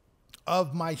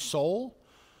of my soul?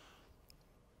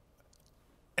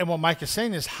 And what Mike is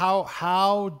saying is,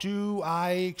 how do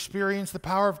I experience the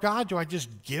power of God? Do I just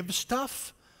give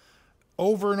stuff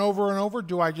over and over and over?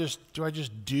 Do I just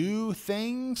do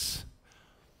things?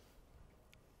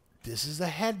 This is the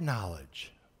head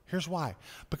knowledge. Here's why.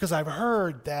 Because I've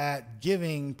heard that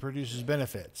giving produces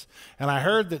benefits. And I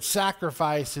heard that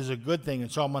sacrifice is a good thing. And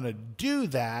so I'm going to do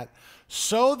that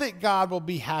so that God will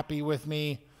be happy with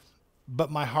me,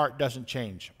 but my heart doesn't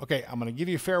change. Okay, I'm going to give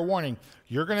you a fair warning.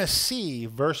 You're going to see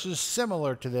verses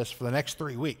similar to this for the next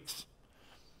 3 weeks.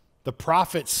 The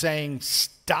prophet's saying,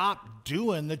 stop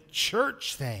doing the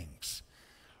church things.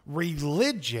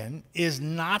 Religion is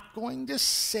not going to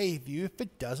save you if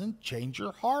it doesn't change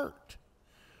your heart.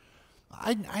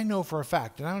 I know for a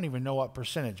fact, and I don't even know what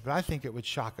percentage, but I think it would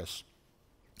shock us,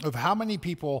 of how many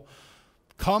people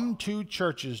come to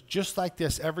churches just like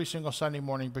this every single Sunday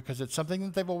morning because it's something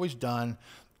that they've always done,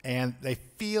 and they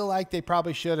feel like they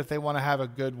probably should if they want to have a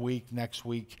good week next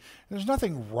week. And there's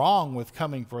nothing wrong with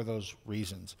coming for those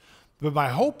reasons. But my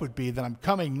hope would be that I'm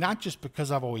coming not just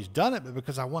because I've always done it, but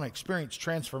because I want to experience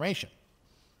transformation.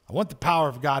 I want the power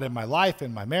of God in my life,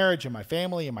 in my marriage, in my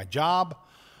family, in my job.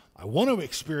 I want to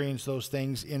experience those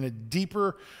things in a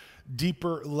deeper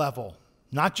level.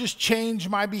 Not just change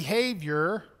my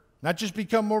behavior, not just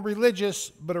become more religious,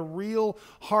 but a real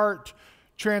heart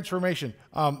transformation.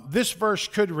 This verse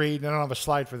could read, and I don't have a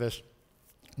slide for this,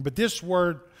 but this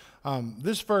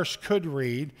verse could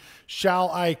read, shall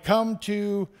I come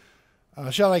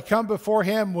before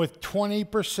him with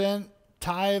 20%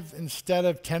 tithe instead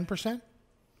of 10%?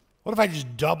 What if I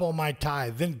just double my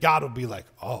tithe? Then God will be like,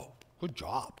 oh, good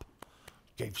job.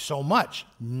 Gave so much.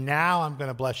 Now I'm going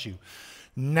to bless you.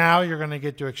 Now you're going to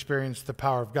get to experience the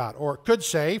power of God. Or it could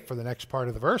say, for the next part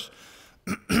of the verse,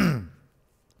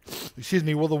 excuse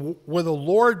me, will the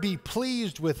Lord be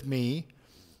pleased with me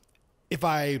if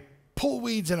I pull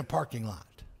weeds in a parking lot?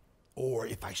 Or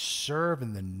if I serve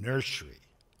in the nursery?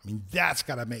 I mean, that's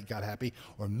got to make God happy.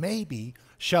 Or maybe,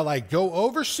 shall I go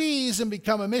overseas and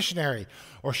become a missionary?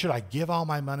 Or should I give all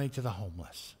my money to the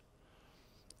homeless?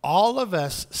 All of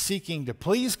us seeking to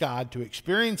please God, to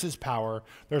experience his power,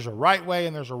 there's a right way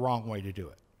and there's a wrong way to do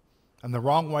it. And the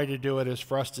wrong way to do it is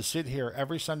for us to sit here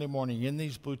every Sunday morning in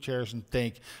these blue chairs and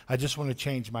think, I just want to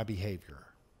change my behavior.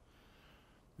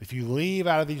 If you leave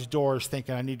out of these doors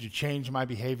thinking I need to change my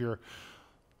behavior,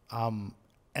 and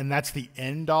that's the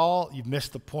end all, you've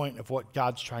missed the point of what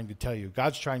God's trying to tell you.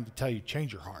 God's trying to tell you,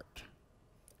 change your heart.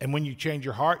 And when you change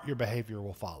your heart, your behavior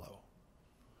will follow.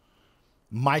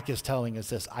 Mike is telling us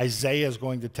this. Isaiah is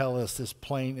going to tell us this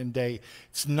plain and day.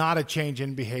 It's not a change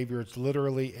in behavior. It's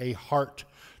literally a heart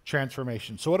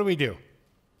transformation. So what do we do?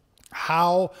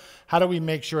 How do we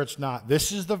make sure it's not?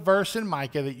 This is the verse in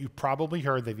Micah that you've probably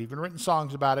heard. They've even written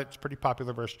songs about it. It's a pretty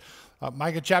popular verse.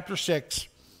 Micah chapter 6,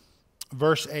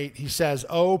 verse 8, he says,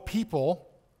 "O people,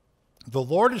 the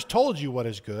Lord has told you what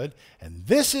is good, and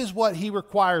this is what he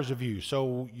requires of you."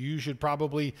 So you should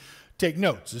probably take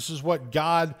notes. This is what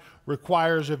God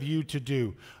requires of you to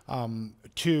do,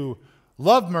 to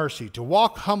love mercy, to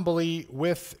walk humbly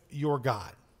with your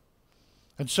God.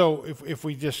 And so if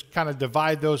we just kind of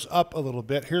divide those up a little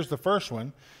bit, here's the first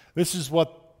one. This is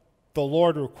what the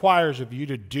Lord requires of you,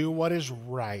 to do what is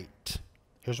right.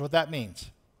 Here's what that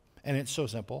means. And it's so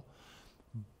simple,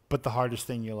 but the hardest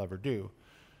thing you'll ever do.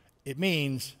 It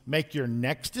means make your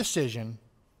next decision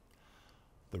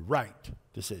the right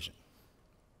decision.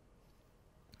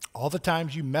 All the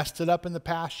times you messed it up in the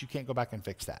past, you can't go back and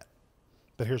fix that.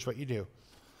 But here's what you do.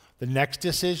 The next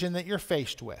decision that you're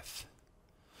faced with,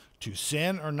 to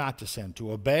sin or not to sin,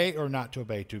 to obey or not to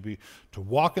obey, to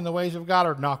walk in the ways of God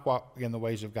or not walk in the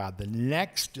ways of God, the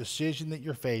next decision that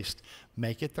you're faced,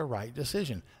 make it the right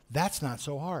decision. That's not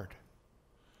so hard.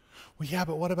 Well, yeah,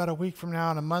 but what about a week from now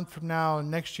and a month from now and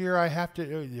next year I have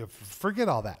to, forget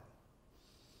all that.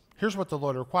 Here's what the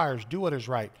Lord requires. Do what is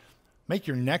right. Make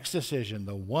your next decision,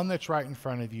 the one that's right in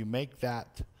front of you, make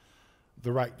that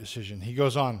the right decision. He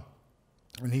goes on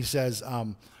and he says,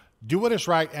 do what is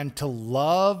right and to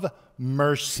love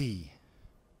mercy.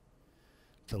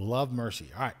 To love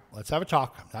mercy. All right, let's have a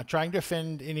talk. I'm not trying to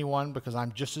offend anyone because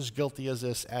I'm just as guilty as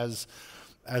this as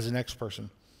the next person.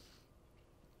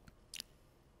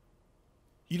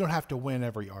 You don't have to win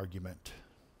every argument.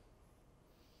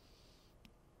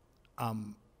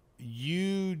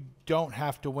 You don't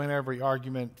have to win every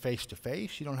argument face to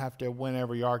face. You don't have to win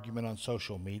every argument on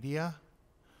social media.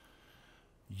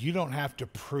 You don't have to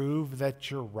prove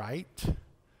that you're right.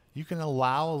 You can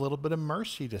allow a little bit of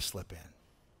mercy to slip in.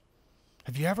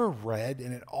 Have you ever read,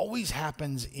 and it always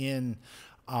happens in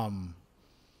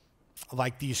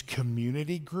like these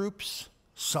community groups,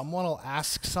 someone will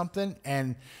ask something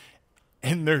and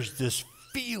there's this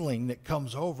feeling that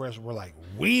comes over us. We're like,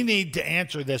 we need to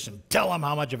answer this and tell them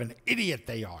how much of an idiot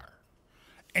they are.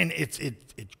 And it's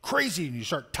crazy. And you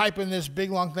start typing this big,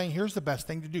 long thing. Here's the best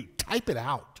thing to do. Type it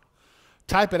out.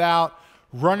 Type it out.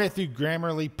 run it through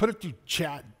Grammarly, put it through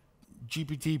Chat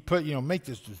GPT, make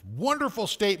this wonderful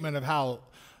statement of how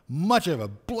much of a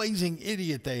blazing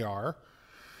idiot they are,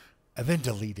 and then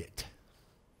delete it.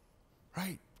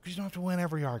 Right? Because you don't have to win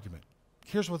every argument.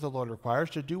 Here's what the Lord requires: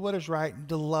 to do what is right and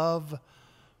to love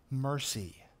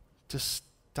mercy, to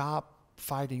stop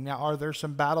fighting. Now, are there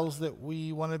some battles that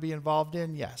we want to be involved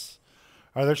in? Yes.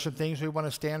 Are there some things we want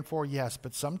to stand for? Yes.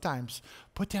 But sometimes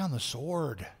put down the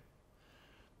sword.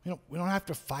 We don't have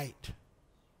to fight.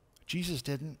 Jesus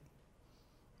didn't.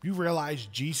 You realize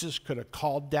Jesus could have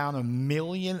called down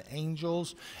 1,000,000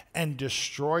 angels and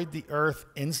destroyed the earth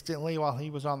instantly while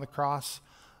he was on the cross,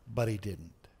 but he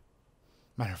didn't.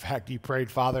 Matter of fact, he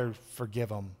prayed, Father, forgive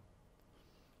them.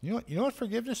 You know what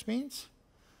forgiveness means?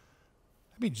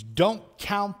 It means don't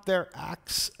count their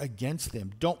acts against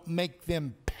them. Don't make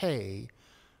them pay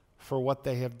for what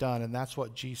they have done. And that's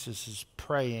what Jesus is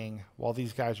praying while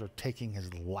these guys are taking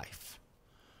his life.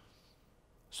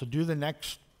 So do the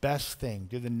next best thing.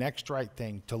 Do the next right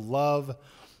thing. To love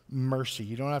mercy.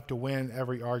 You don't have to win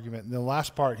every argument. And the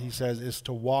last part, he says, is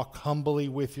to walk humbly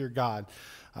with your God.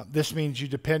 This means you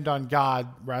depend on God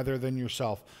rather than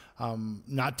yourself.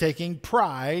 Not taking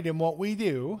pride in what we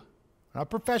do. We're not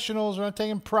professionals. We're not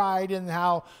taking pride in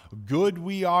how good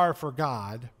we are for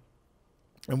God.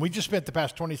 And we just spent the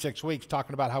past 26 weeks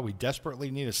talking about how we desperately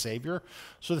need a Savior.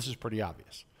 So this is pretty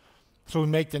obvious. So we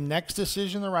make the next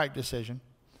decision the right decision.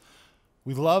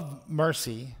 We love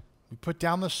mercy. We put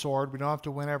down the sword. We don't have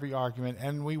to win every argument.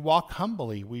 And we walk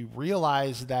humbly. We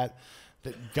realize that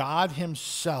God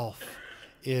himself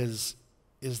is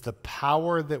the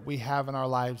power that we have in our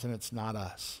lives, and it's not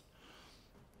us.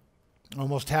 I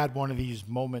almost had one of these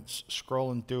moments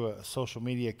scrolling through a social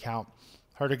media account.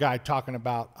 Heard a guy talking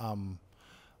about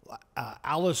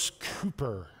Alice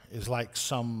Cooper is like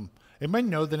some... Anybody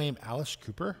know the name Alice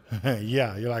Cooper?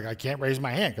 Yeah, you're like, I can't raise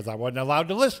my hand because I wasn't allowed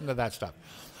to listen to that stuff.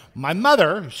 My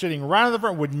mother, sitting right in the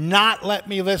front, would not let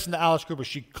me listen to Alice Cooper.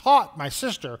 She caught my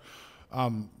sister,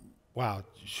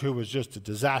 who was just a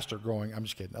disaster growing. I'm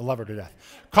just kidding. I love her to death.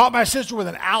 Caught my sister with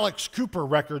an Alex Cooper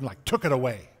record and took it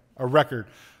away. A record.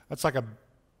 That's like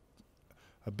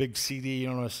a big CD. You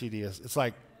don't know what a CD is. It's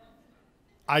like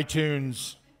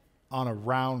iTunes on a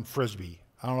round Frisbee.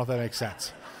 I don't know if that makes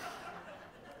sense.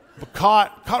 But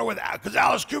caught her with that because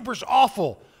Alice Cooper's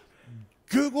awful.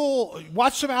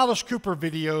 Watch some Alice Cooper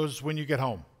videos when you get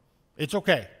home. It's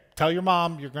okay. Tell your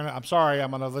mom I'm sorry,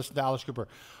 I'm gonna listen to Alice Cooper.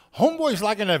 Homeboy's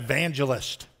like an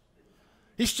evangelist.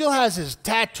 He still has his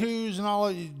tattoos and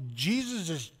all. Jesus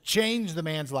has changed the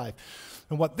man's life.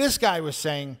 And what this guy was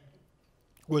saying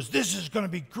was, this is going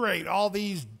to be great. All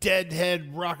these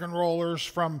deadhead rock and rollers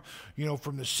from the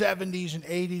 70s and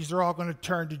 80s, they're all going to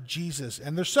turn to Jesus.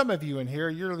 And there's some of you in here,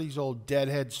 you're these old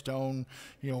deadhead stone,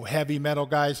 heavy metal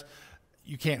guys.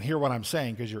 You can't hear what I'm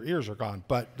saying because your ears are gone,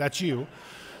 but that's you.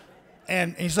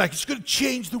 And he's like, it's going to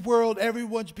change the world.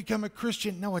 Everyone's become a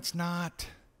Christian. No, it's not.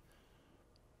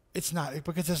 It's not,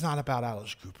 because it's not about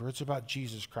Alice Cooper. It's about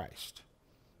Jesus Christ.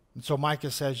 And so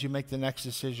Micah says you make the next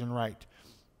decision right.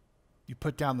 You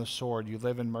put down the sword, you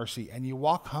live in mercy, and you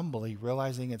walk humbly,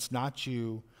 realizing it's not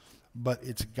you, but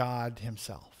it's God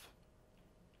himself.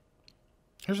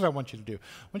 Here's what I want you to do.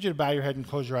 I want you to bow your head and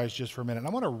close your eyes just for a minute. And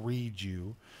I want to read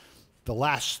you the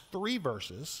last 3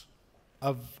 verses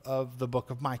of the book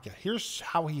of Micah. Here's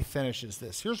how he finishes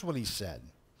this. Here's what he said.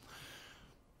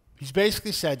 He's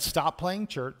basically said, stop playing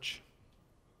church.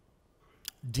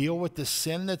 Deal with the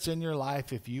sin that's in your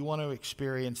life if you want to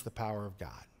experience the power of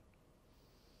God.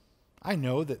 I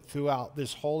know that throughout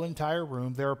this whole entire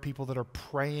room, there are people that are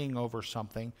praying over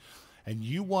something, and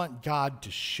you want God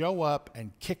to show up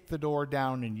and kick the door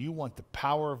down, and you want the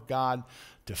power of God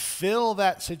to fill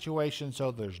that situation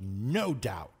so there's no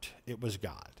doubt it was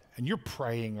God. And you're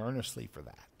praying earnestly for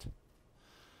that.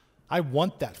 I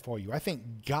want that for you. I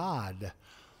think God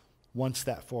wants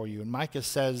that for you. And Micah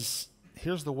says,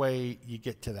 here's the way you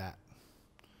get to that.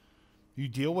 You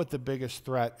deal with the biggest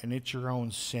threat, and it's your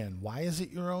own sin. Why is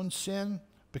it your own sin?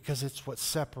 Because it's what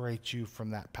separates you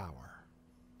from that power.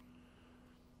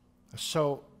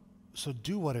 So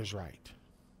do what is right.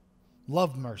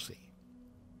 Love mercy.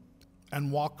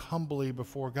 And walk humbly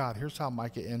before God. Here's how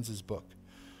Micah ends his book.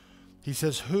 He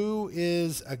says, who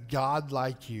is a God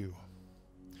like you?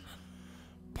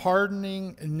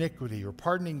 Pardoning iniquity or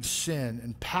pardoning sin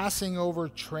and passing over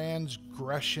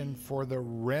transgression for the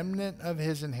remnant of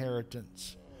his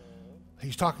inheritance.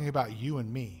 He's talking about you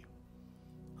and me,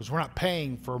 because we're not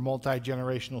paying for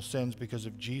multi-generational sins because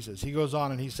of Jesus. He goes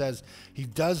on and he says, he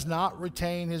does not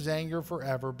retain his anger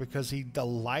forever because he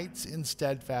delights in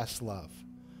steadfast love.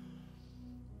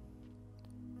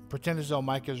 pretend as though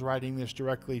Micah is writing this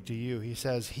directly to you. He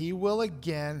says, he will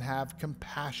again have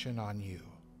compassion on you,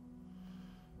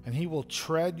 and he will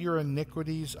tread your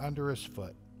iniquities under his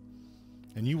foot,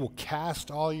 and you will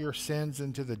cast all your sins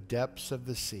into the depths of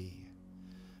the sea.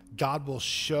 God will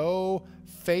show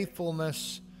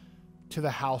faithfulness to the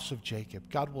house of Jacob.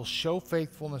 God will show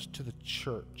faithfulness to the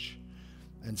church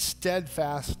and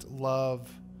steadfast love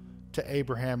to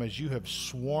Abraham, as you have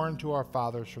sworn to our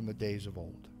fathers from the days of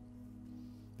old.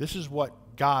 This is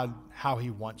what God, how he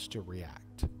wants to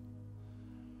react.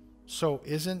 So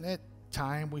isn't it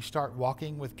time we start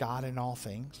walking with God in all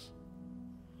things?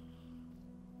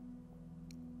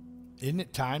 Isn't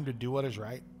it time to do what is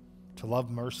right, to love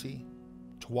mercy,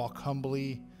 to walk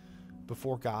humbly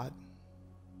before God?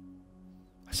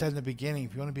 I said in the beginning,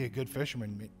 if you want to be a good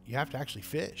fisherman, you have to actually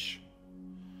fish.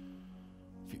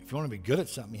 If you want to be good at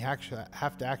something, you actually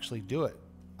have to actually do it.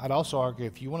 I'd also argue,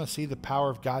 if you want to see the power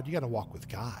of God, you got to walk with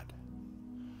God.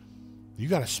 You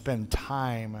got to spend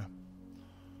time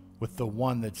with the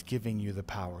one that's giving you the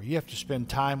power. You have to spend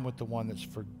time with the one that's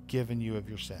forgiven you of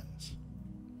your sins.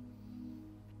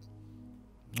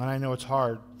 And I know it's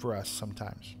hard for us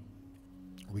sometimes.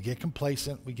 We get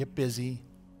complacent, we get busy.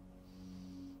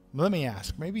 Let me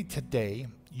ask, maybe today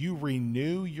you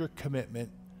renew your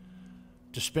commitment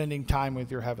to spending time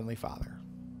with your Heavenly Father.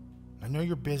 I know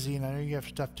you're busy and I know you have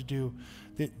stuff to do.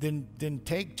 Then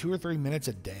take 2 or 3 minutes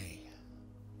a day.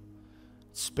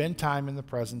 Spend time in the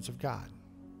presence of God.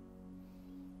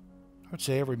 I would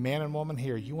say every man and woman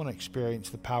here, you want to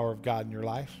experience the power of God in your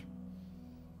life.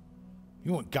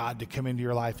 You want God to come into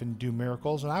your life and do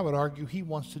miracles, and I would argue he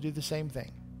wants to do the same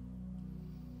thing.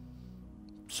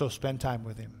 So spend time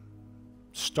with him.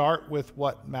 Start with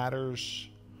what matters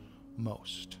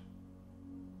most.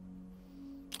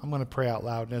 I'm going to pray out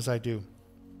loud, and as I do,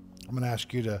 I'm going to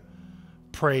ask you to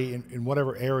pray in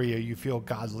whatever area you feel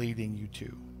God leading you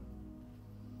to.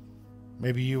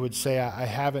 Maybe you would say, I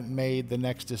haven't made the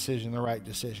next decision the right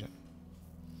decision.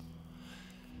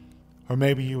 Or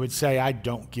maybe you would say, I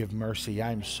don't give mercy.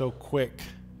 I'm so quick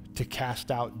to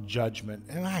cast out judgment.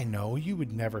 And I know you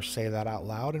would never say that out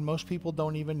loud, and most people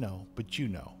don't even know, but you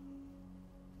know.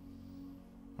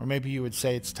 Or maybe you would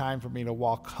say, it's time for me to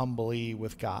walk humbly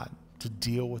with God, to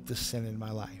deal with the sin in my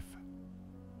life.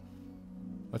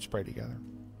 Let's pray together.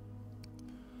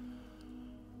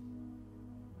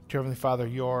 Dear Heavenly Father,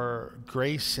 your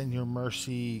grace and your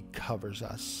mercy covers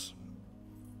us.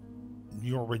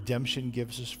 Your redemption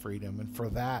gives us freedom, and for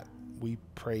that we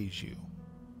praise you.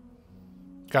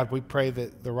 God, we pray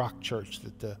that the Rock Church,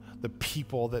 that the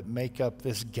people that make up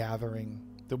this gathering,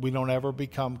 that we don't ever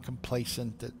become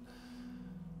complacent, that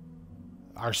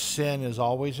our sin is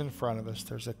always in front of us.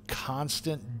 There's a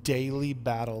constant daily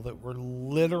battle, that we're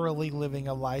literally living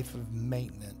a life of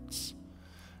maintenance,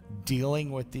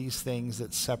 dealing with these things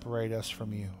that separate us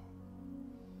from you.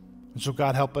 And so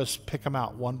God, help us pick them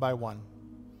out one by one,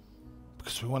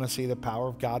 because we want to see the power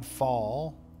of God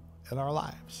fall in our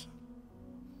lives.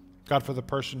 God, for the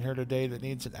person here today that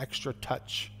needs an extra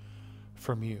touch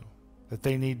from you, that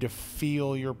they need to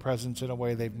feel your presence in a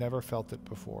way they've never felt it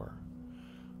before.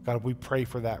 God, we pray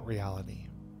for that reality.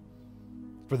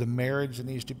 For the marriage that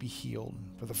needs to be healed,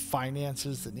 for the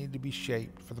finances that need to be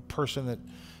shaped, for the person that's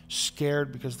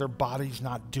scared because their body's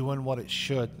not doing what it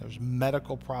should. There's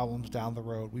medical problems down the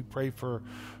road. We pray for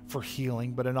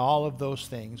healing, but in all of those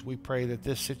things, we pray that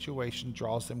this situation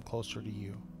draws them closer to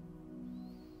you.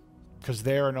 Because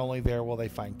there and only there will they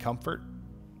find comfort,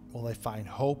 will they find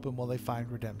hope, and will they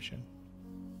find redemption.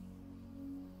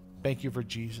 Thank you for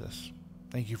Jesus.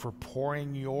 Thank you for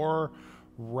pouring your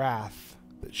wrath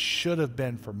that should have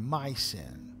been for my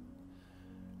sin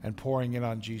and pouring it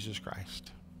on Jesus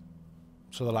Christ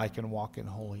so that I can walk in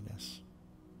holiness.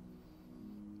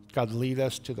 God, lead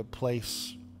us to the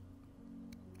place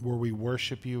where we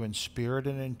worship you in spirit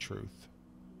and in truth.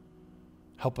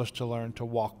 Help us to learn to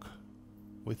walk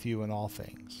with you in all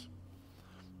things.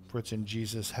 For it's in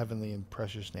Jesus' heavenly and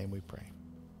precious name we pray.